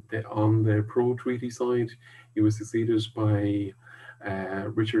 On the pro-treaty side, he was succeeded by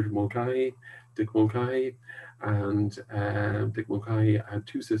Richard Mulcahy, Dick Mulcahy, and Dick Mulcahy had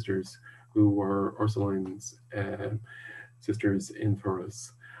two sisters who were Ursulines sisters in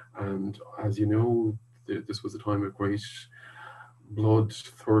Thurles. And as you know, this was a time of great blood,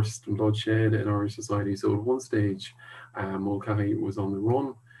 thirst, and bloodshed in Irish society. So at one stage, Mulcahy was on the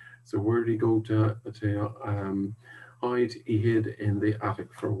run. So where did he go to hide? He hid in the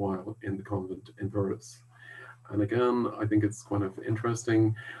attic for a while in the convent in Thurles. And again, I think it's kind of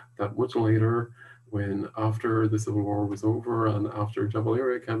interesting that much later, when after the Civil War was over and after De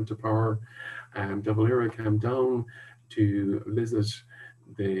Valera came to power, De Valera came down to visit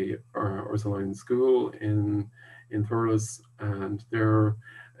the Ursuline school in Thurles, and there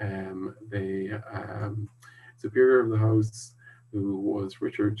the superior of the house, who was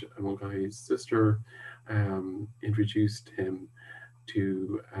Richard Mulcahy's sister, introduced him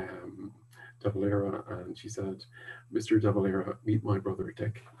to De Valera, and she said, "Mr. De Valera, meet my brother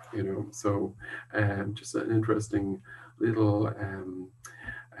Dick." You know, so just an interesting little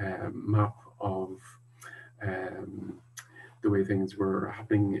map of the way things were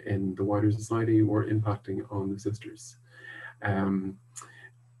happening in the wider society were impacting on the sisters.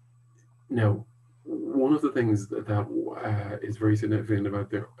 Now, one of the things that is very significant about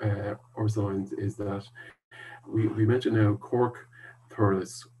the Ursulines is that we mentioned now Cork,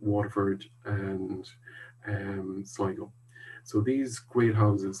 Thurles, Waterford, and Sligo. So these great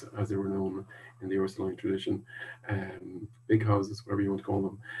houses, as they were known in the Ursuline tradition, big houses, whatever you want to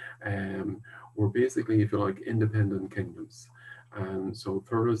call them, were basically, if you like, independent kingdoms. And so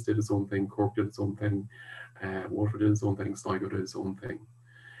Thurles did its own thing, Cork did its own thing, Waterford did its own thing, Sligo did its own thing.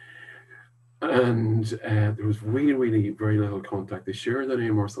 And there was really very little contact. They shared the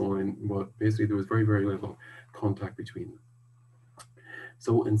name Ursuline, but basically there was very little contact between them.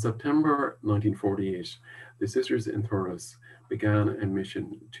 So in September 1948, the sisters in Thurles began a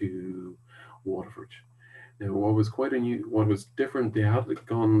mission to Waterford. Now, what was different, they had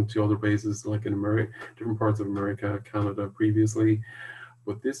gone to other places like in America, different parts of America, Canada previously,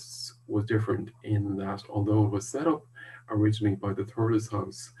 but this was different in that although it was set up originally by the Thurles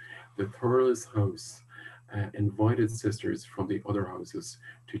House, the Thurles House invited sisters from the other houses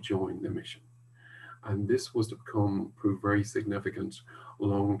to join the mission. And this was to prove very significant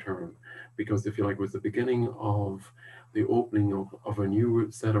long term, because if you like, it was the beginning of the opening of a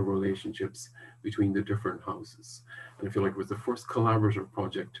new set of relationships between the different houses. And if you like, it was the first collaborative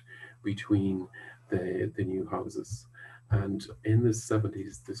project between the new houses. And in the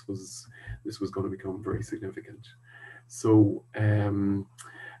 70s, this was going to become very significant. So in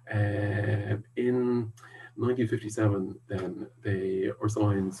 1957, then the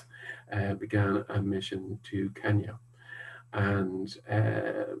Ursulines began a mission to Kenya, and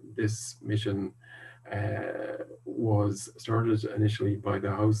this mission was started initially by the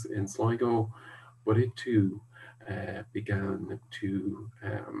house in Sligo, but it too began to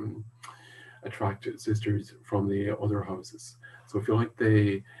attract sisters from the other houses. So if you like,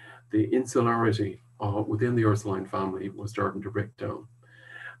 the insularity within the Ursuline family was starting to break down.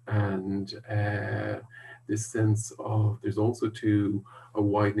 And this sense of, there's also too a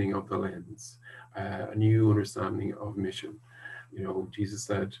widening of the lens, a new understanding of mission. You know, Jesus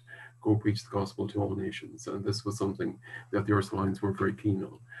said, go preach the gospel to all nations. And this was something that the Ursulines were very keen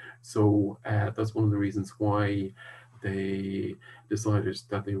on. So that's one of the reasons why they decided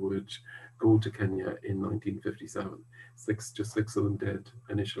that they would go to Kenya in 1957. Just six of them did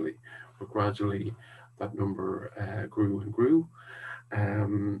initially, but gradually that number grew and grew.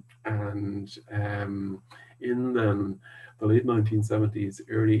 In then the late 1970s,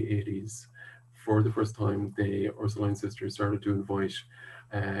 early 80s, for the first time, the Ursuline Sisters started to invite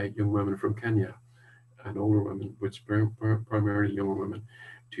young women from Kenya and older women, which primarily younger women,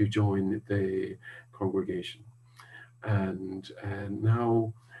 to join the congregation. And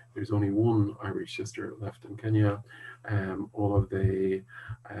now there's only one Irish sister left in Kenya. All of the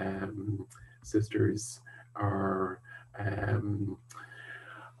sisters are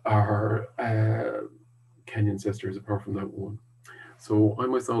Kenyan sisters, apart from that one. So I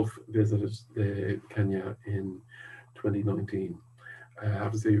myself visited Kenya in 2019. I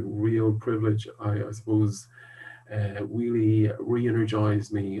have to say, real privilege. I suppose really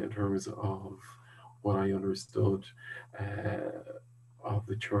re-energized me in terms of what I understood of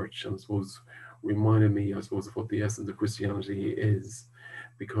the church, and I suppose reminded me, I suppose, of what the essence of Christianity is,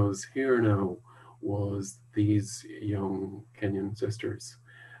 because here now was these young Kenyan sisters.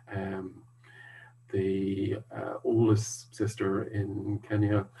 The oldest sister in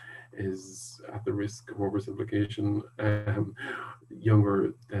Kenya is, at the risk of oversimplification,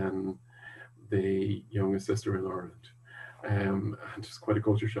 younger than the youngest sister in Ireland. And it's quite a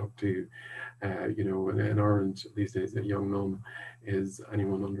culture shock too. You know, in Ireland these days, a young nun is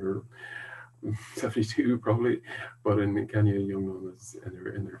anyone under 72 probably, but in Kenya, a young nun is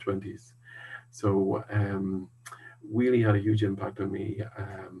in their 20s. So really had a huge impact on me.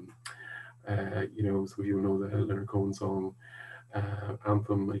 You know, so you know the Leonard Cohen song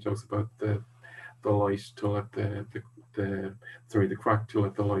anthem. He talks about the light to let the crack to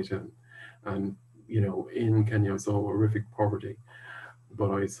let the light in. And you know, in Kenya I saw horrific poverty,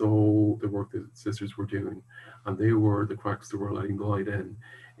 but I saw the work that sisters were doing, and they were the cracks that were letting the light in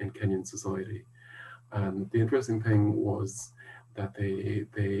Kenyan society. And the interesting thing was that they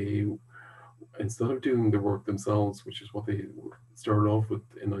instead of doing the work themselves, which is what they started off with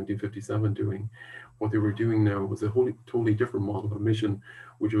in 1957 doing, what they were doing now was a totally different model of mission,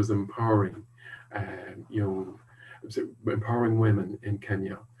 which was empowering empowering women in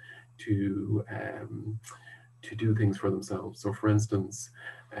Kenya to do things for themselves. So for instance,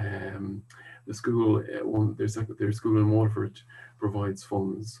 the school, their school in Waterford provides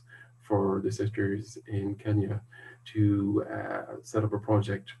funds for the sisters in Kenya to set up a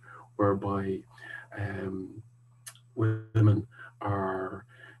project whereby women are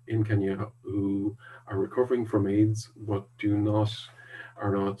in Kenya who are recovering from AIDS but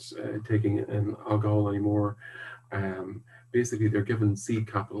are not taking an alcohol anymore. Basically, they're given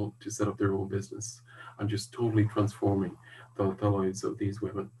seed capital to set up their own business and just totally transforming the lives of these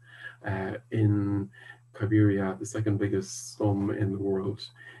women. In Liberia, the second biggest slum in the world,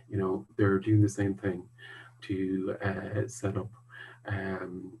 they're doing the same thing to set up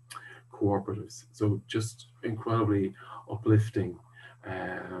cooperatives. So just incredibly uplifting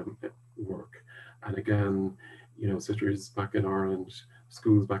work. And again, sisters back in Ireland,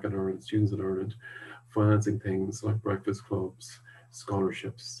 schools back in Ireland, students in Ireland, financing things like breakfast clubs,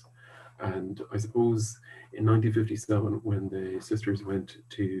 scholarships. And I suppose in 1957, when the sisters went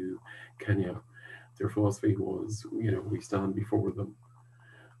to Kenya, their philosophy was, we stand before them.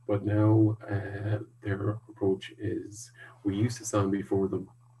 But now their approach is, we used to stand before them,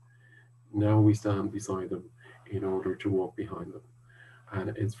 now we stand beside them in order to walk behind them. And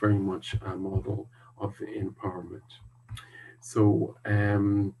it's very much a model of empowerment. So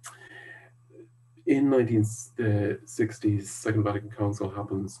in 1960s, Second Vatican Council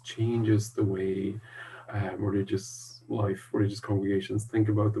happens, changes the way religious congregations think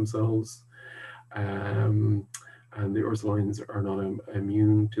about themselves. And the Ursulines are not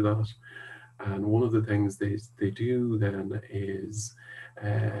immune to that. And one of the things they do then is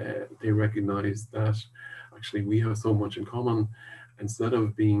they recognize that actually we have so much in common. Instead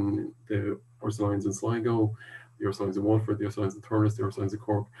of being the Ursulines in Sligo, the Ursulines in Waterford, the Ursulines in Thurles, the Ursulines in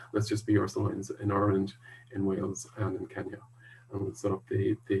Cork, let's just be Ursulines in Ireland, in Wales, and in Kenya. And we'll set up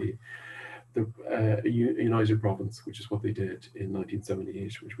the United Province, which is what they did in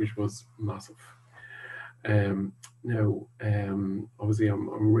 1978, which was massive. Now, obviously,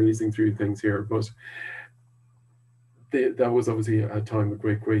 I'm racing through things here, but that was obviously a time of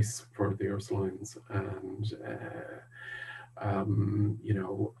great grace for the Ursulines, and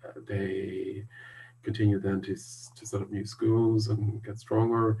they continued then to set up new schools and get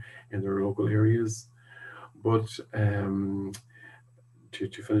stronger in their local areas. But to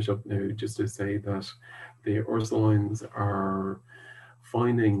finish up now, just to say that the Ursulines are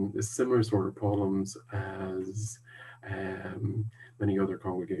finding the similar sort of problems as many other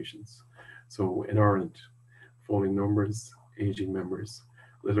congregations. So in Ireland, falling numbers, aging members,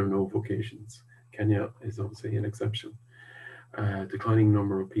 little or no vocations. Kenya is obviously an exception. Declining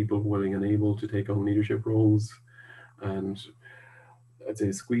number of people willing and able to take on leadership roles, and I'd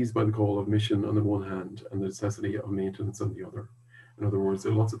say squeezed by the call of mission on the one hand and the necessity of maintenance on the other. In other words,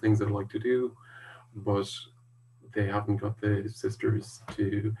 there are lots of things they'd like to do, but they haven't got the sisters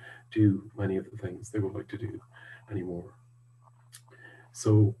to do many of the things they would like to do anymore.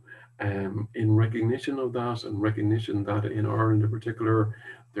 So in recognition of that, and recognition that in Ireland in particular,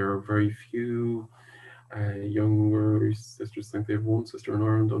 there are very few younger sisters. I think they have one sister in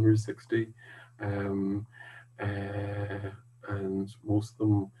Ireland under 60, and most of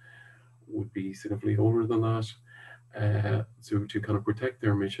them would be significantly older than that. So to kind of protect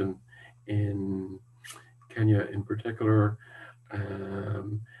their mission in Kenya in particular,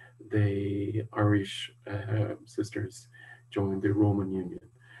 the Irish sisters joined the Roman Union,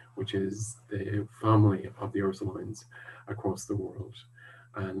 which is the family of the Ursulines across the world.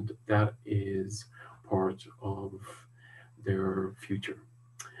 And that is part of their future.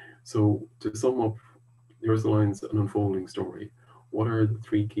 So to sum up, the Ursulines, an unfolding story. What are the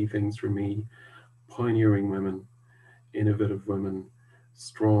three key things for me? Pioneering women, innovative women,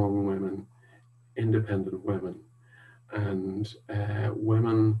 strong women, independent women, and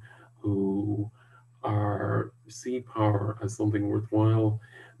women who see power as something worthwhile,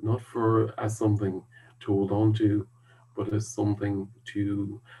 not as something to hold on to, but as something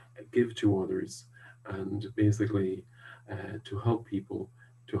to give to others, and basically to help people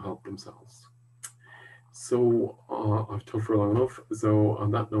to help themselves. So I've talked for long enough. So on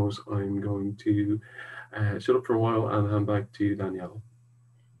that note, I'm going to shut up for a while and hand back to Danielle.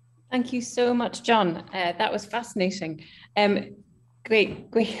 Thank you so much, John. That was fascinating. Great.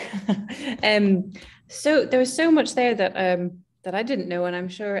 So there was so much there that I didn't know, and I'm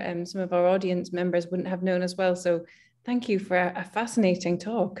sure some of our audience members wouldn't have known as well. So thank you for a fascinating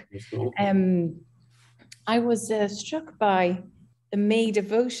talk. I was struck by the May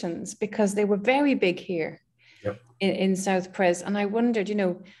devotions because they were very big here. Yep. in South Pres, and I wondered,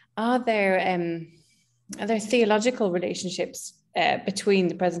 are there theological relationships between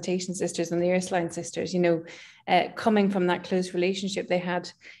the Presentation Sisters and the Ursuline Sisters, coming from that close relationship they had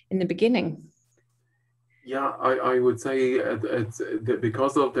in the beginning? Yeah, I would say it's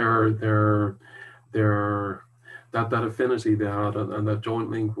because of their that affinity they had and that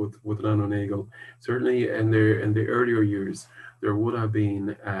joint link with Lenon Nagel. Certainly in the earlier years, there would have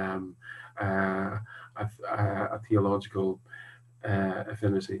been a theological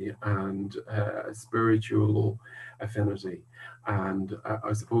affinity and a spiritual affinity. And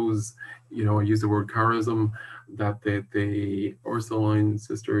I suppose, I use the word charism, that the Ursuline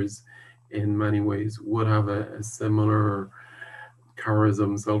sisters in many ways would have a similar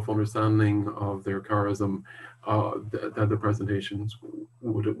charism, self-understanding of their charism that the presentations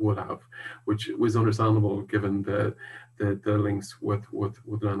would have, which was understandable given the links with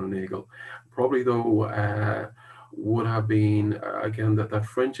Nano Nagel. Probably though would have been again that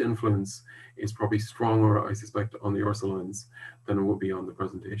French influence is probably stronger, I suspect, on the Ursulines than it would be on the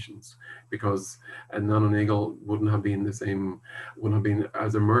presentations, because Nano Nagel wouldn't have been as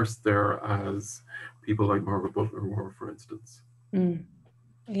immersed there as people like Margaret Butler were, for instance.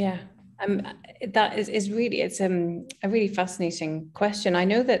 Yeah, that is really, it's a really fascinating question. I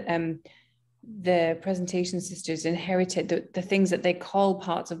know that the Presentation Sisters inherited the things that they call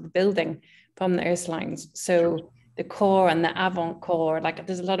parts of the building from the Ursulines. So sure. The core and the avant core, like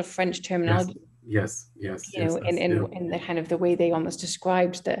there's a lot of French terminology. Yes. In the kind of the way they almost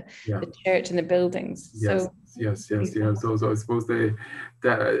described the church and the buildings. Yes. So I suppose they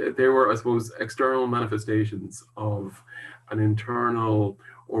were, I suppose, external manifestations of an internal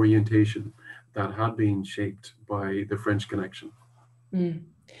orientation that had been shaped by the French connection. And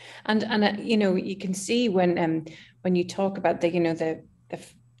you can see when you talk about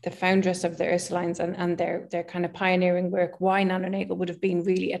the foundress of the Ursulines and their kind of pioneering work, why Nano Nagel would have been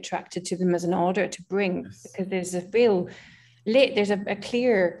really attracted to them as an order to bring, because there's a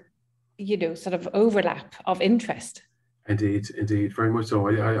clear, sort of overlap of interest. Indeed, very much so.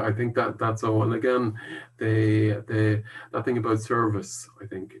 I think that's so. And again, that thing about service, I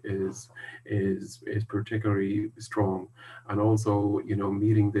think, is particularly strong, and also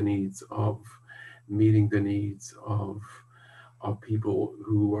meeting the needs of people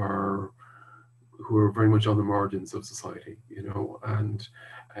who are very much on the margins of society, and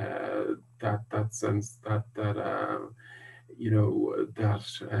that sense that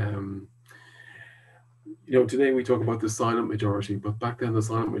today we talk about the silent majority, but back then the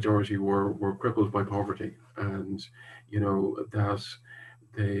silent majority were crippled by poverty, and that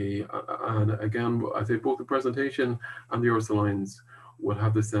they, and again, I think both the presentation and the Ursulines would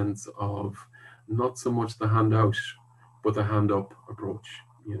have the sense of not so much the handout, but the hand up approach.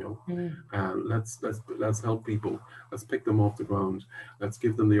 Let's help people. Let's pick them off the ground. Let's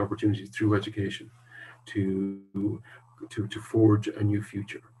give them the opportunity through education to forge a new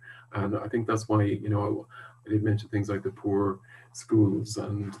future. And I think that's why, I did mention things like the poor schools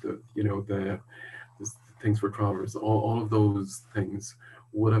and the things for travelers. All of those things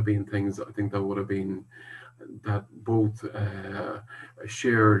would have been things, I think, that would have been that both a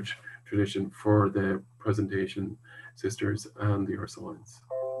shared tradition for the Presentation Sisters and the Ursulines.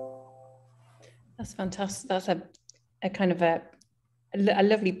 That's fantastic. That's a kind of a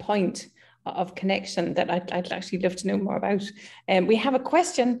lovely point of connection that I'd actually love to know more about. We have a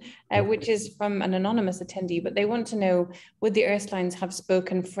question which is from an anonymous attendee, but they want to know, would the Ursulines have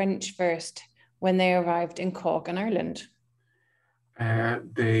spoken French first when they arrived in Cork in Ireland?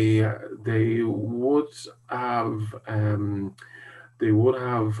 They would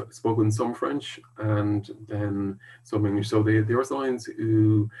have spoken some French and then some English. So the Ursulines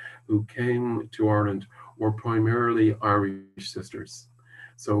who came to Ireland were primarily Irish sisters.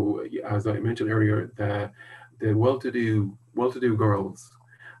 So as I mentioned earlier, the well-to-do girls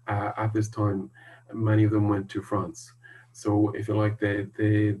at this time, many of them went to France. So if you like,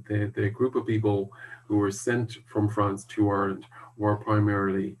 the group of people who were sent from France to Ireland were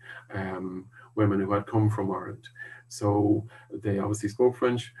primarily women who had come from Ireland. So they obviously spoke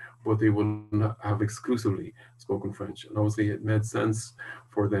French, but they wouldn't have exclusively spoken French. And obviously it made sense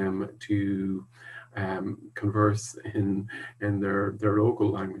for them to converse in their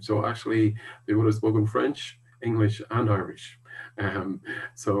local language. So actually they would have spoken French, English, and Irish. It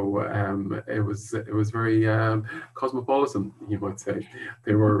was very cosmopolitan, you might say.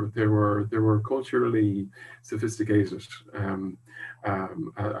 They were culturally sophisticated at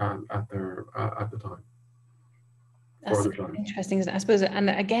the time. That's interesting, isn't it? I suppose, and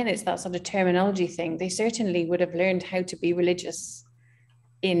again, it's that sort of terminology thing. They certainly would have learned how to be religious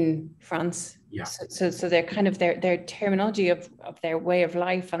in France. Yeah. So they're kind of their terminology of their way of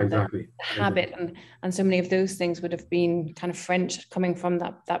life and the habit and so many of those things would have been kind of French, coming from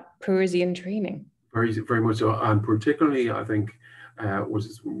that Parisian training. Very, very much so, and particularly I think which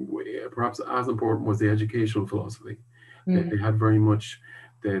is perhaps as important was the educational philosophy. They had very much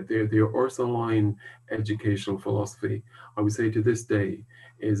the Ursuline educational philosophy, I would say to this day,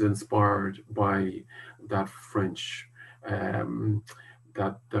 is inspired by that French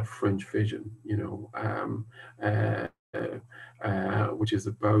that French vision, which is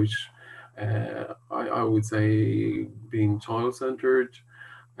about, I would say, being child-centered,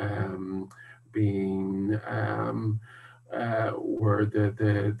 being where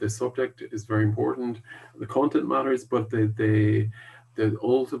the subject is very important, the content matters, but the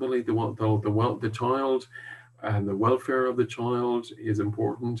ultimately the child and the welfare of the child is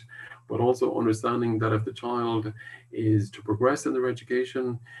important, but also understanding that if the child is to progress in their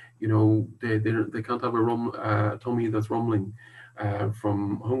education, they can't have a tummy that's rumbling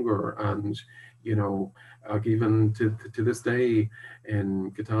from hunger. And even to this day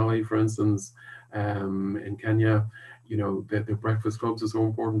in Kitale, for instance, in Kenya, the breakfast clubs are so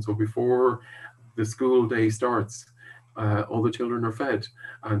important. So before the school day starts, all the children are fed.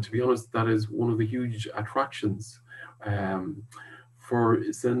 And to be honest, that is one of the huge attractions for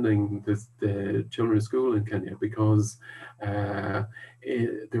sending the children to school in Kenya, because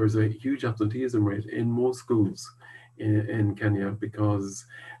there's a huge absenteeism rate in most schools in Kenya, because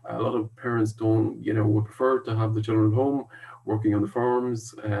a lot of parents would prefer to have the children at home working on the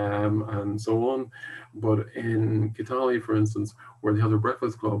farms and so on. But in Kitale, for instance, where they have their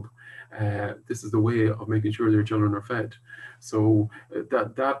breakfast club, this is the way of making sure their children are fed. So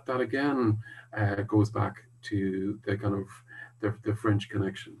that again goes back to the kind of the French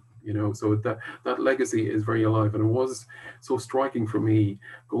connection. So that legacy is very alive, and it was so striking for me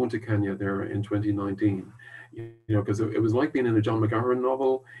going to Kenya there in 2019. Because it was like being in a John McGahern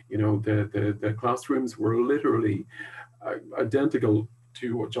novel. The classrooms were literally identical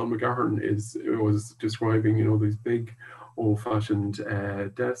to what John McGahern was describing. These big, old-fashioned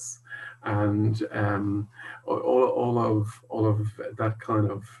desks, and all of that kind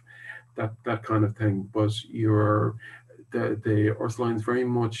of thing. But the Ursulines very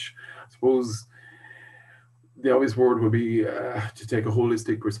much, I suppose, the obvious word would be to take a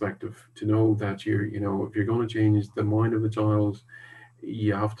holistic perspective, to know that if you're going to change the mind of the child,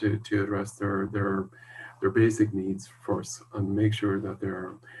 you have to address their basic needs first, and make sure that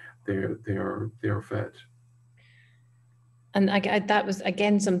they are fed. And that was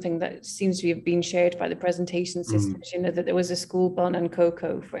again something that seems to have been shared by the presentation sisters. That there was a school bun and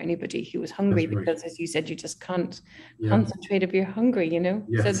cocoa for anybody who was hungry, because, as you said, you just can't concentrate if you're hungry.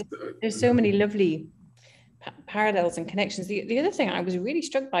 Yes. So there's so many lovely parallels and connections. The other thing I was really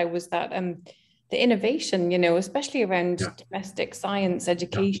struck by was that the innovation, especially around domestic science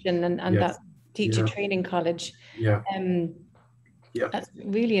education and that teacher training college. That's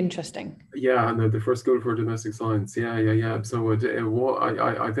really interesting. Yeah, and the first school for domestic science. Yeah. So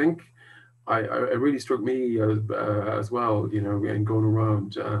I think it really struck me as well. And going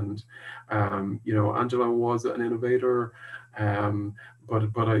around, and Angela was an innovator.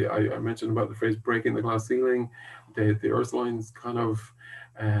 But I mentioned about the phrase breaking the glass ceiling. The Ursulines kind of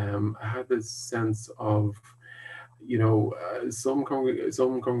had this sense of, some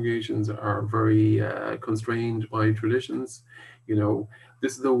congregations are very constrained by traditions.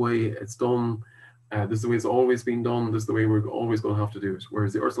 This is the way it's done. This is the way it's always been done. This is the way we're always going to have to do it.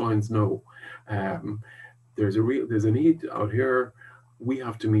 Whereas the Ursulines know there's a need out here. We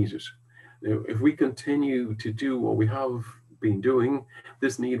have to meet it. Now, if we continue to do what we have been doing,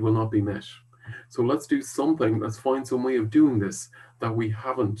 this need will not be met. So let's do something. Let's find some way of doing this that we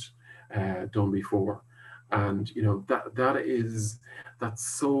haven't done before. And that's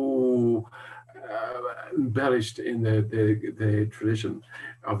so embellished in the tradition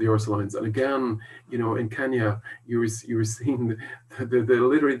of the Ursulines. And again, in Kenya, you were seeing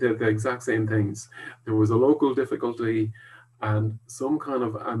literally the exact same things. There was a local difficulty, and some kind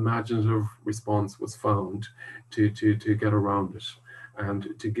of imaginative response was found to get around it and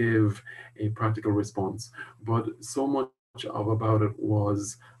to give a practical response. But so much about it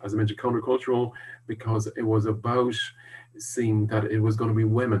was, as I mentioned, countercultural, because it was about seeing that it was going to be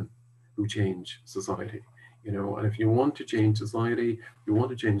women who change society. And if you want to change society, you want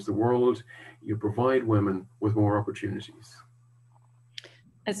to change the world, you provide women with more opportunities.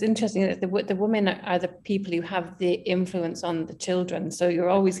 It's interesting that the women are the people who have the influence on the children. So you're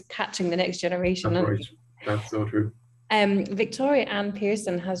always catching the next generation. That's right. That's so true. Victoria Ann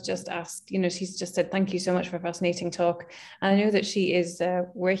Pearson has just asked, she's just said, thank you so much for a fascinating talk. And I know that she is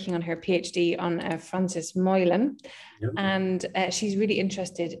working on her PhD on Francis Moylan. Yep. And she's really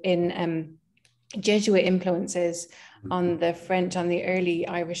interested in Jesuit influences on the French, on the early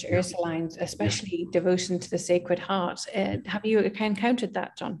Irish Ursulines, especially devotion to the Sacred Heart. Have you encountered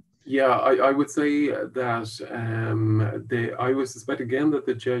that, John? Yeah, I would say that I would suspect again that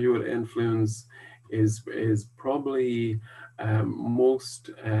the Jesuit influence is probably most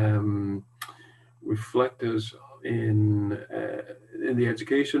reflected in the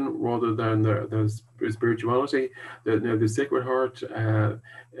education rather than the spirituality. The Sacred Heart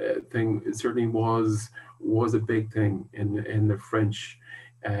thing certainly was a big thing in the French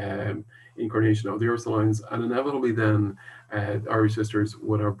incarnation of the Ursulines, and inevitably then Irish sisters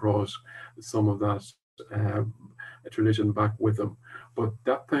would have brought some of that tradition back with them. But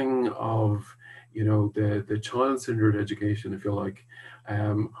that thing of, you know, the child-centered education, if you like,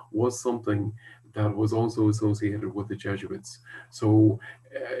 was something that was also associated with the Jesuits. So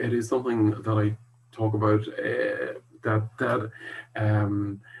it is something that I talk about, that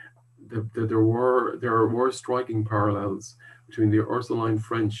there were striking parallels between the Ursuline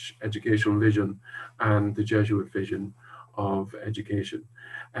French educational vision and the Jesuit vision of education.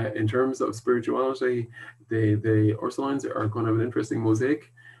 In terms of spirituality, the Ursulines are kind of an interesting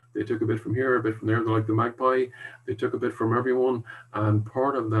mosaic. They took a bit from here, a bit from there. They're like the magpie. They took a bit from everyone, and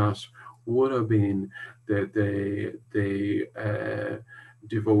part of that would have been the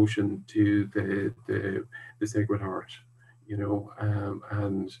devotion to the Sacred Heart, you know,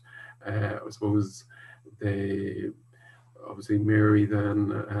 and I suppose obviously Mary then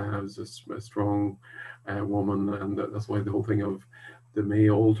was a strong woman, and that's why the whole thing of the May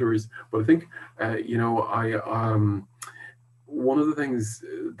altars. But I think you know, one of the things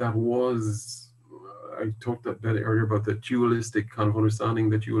that was, I talked a bit earlier about the dualistic kind of understanding,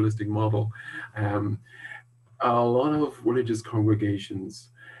 the dualistic model. A lot of religious congregations,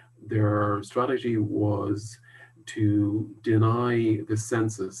 their strategy was to deny the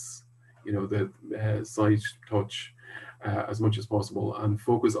senses, you know, the sight, touch, as much as possible, and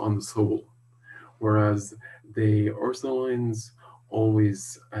focus on the soul. Whereas the Ursulines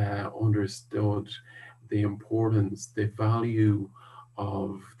always understood the importance, the value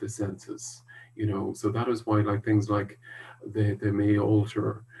of the senses, you know. So that is why, like, things like the May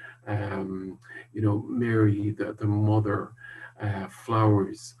altar, you know, Mary, the mother,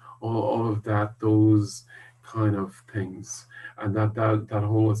 flowers, all of that, those kind of things, and that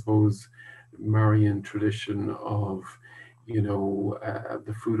whole, I suppose, Marian tradition of, you know,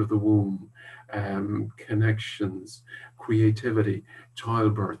 the fruit of the womb, connections, creativity,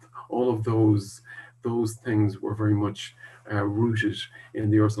 childbirth, all of those things were very much rooted in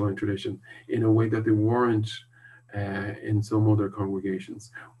the Ursuline tradition in a way that they weren't in some other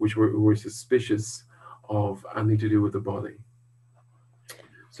congregations, which were suspicious of anything to do with the body.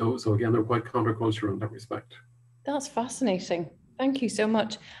 So again, they're quite countercultural in that respect. That's fascinating. Thank you so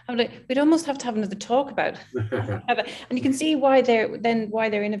much. We'd almost have to have another talk about and you can see why they're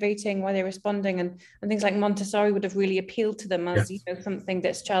innovating, why they're responding, and things like Montessori would have really appealed to them as, yes, you know, something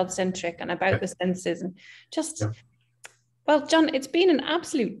that's child-centric and about, yes, the senses, and just, yeah. Well, John, it's been an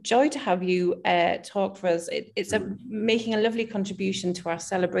absolute joy to have you talk for us. It's making a lovely contribution to our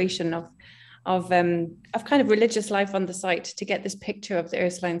celebration of kind of religious life on the site, to get this picture of the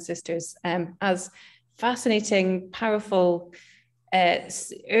Ursuline Sisters as fascinating, powerful,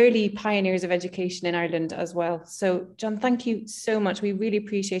 early pioneers of education in Ireland as well. So, John, thank you so much. We really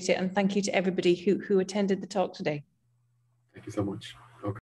appreciate it, and thank you to everybody who attended the talk today. Thank you so much.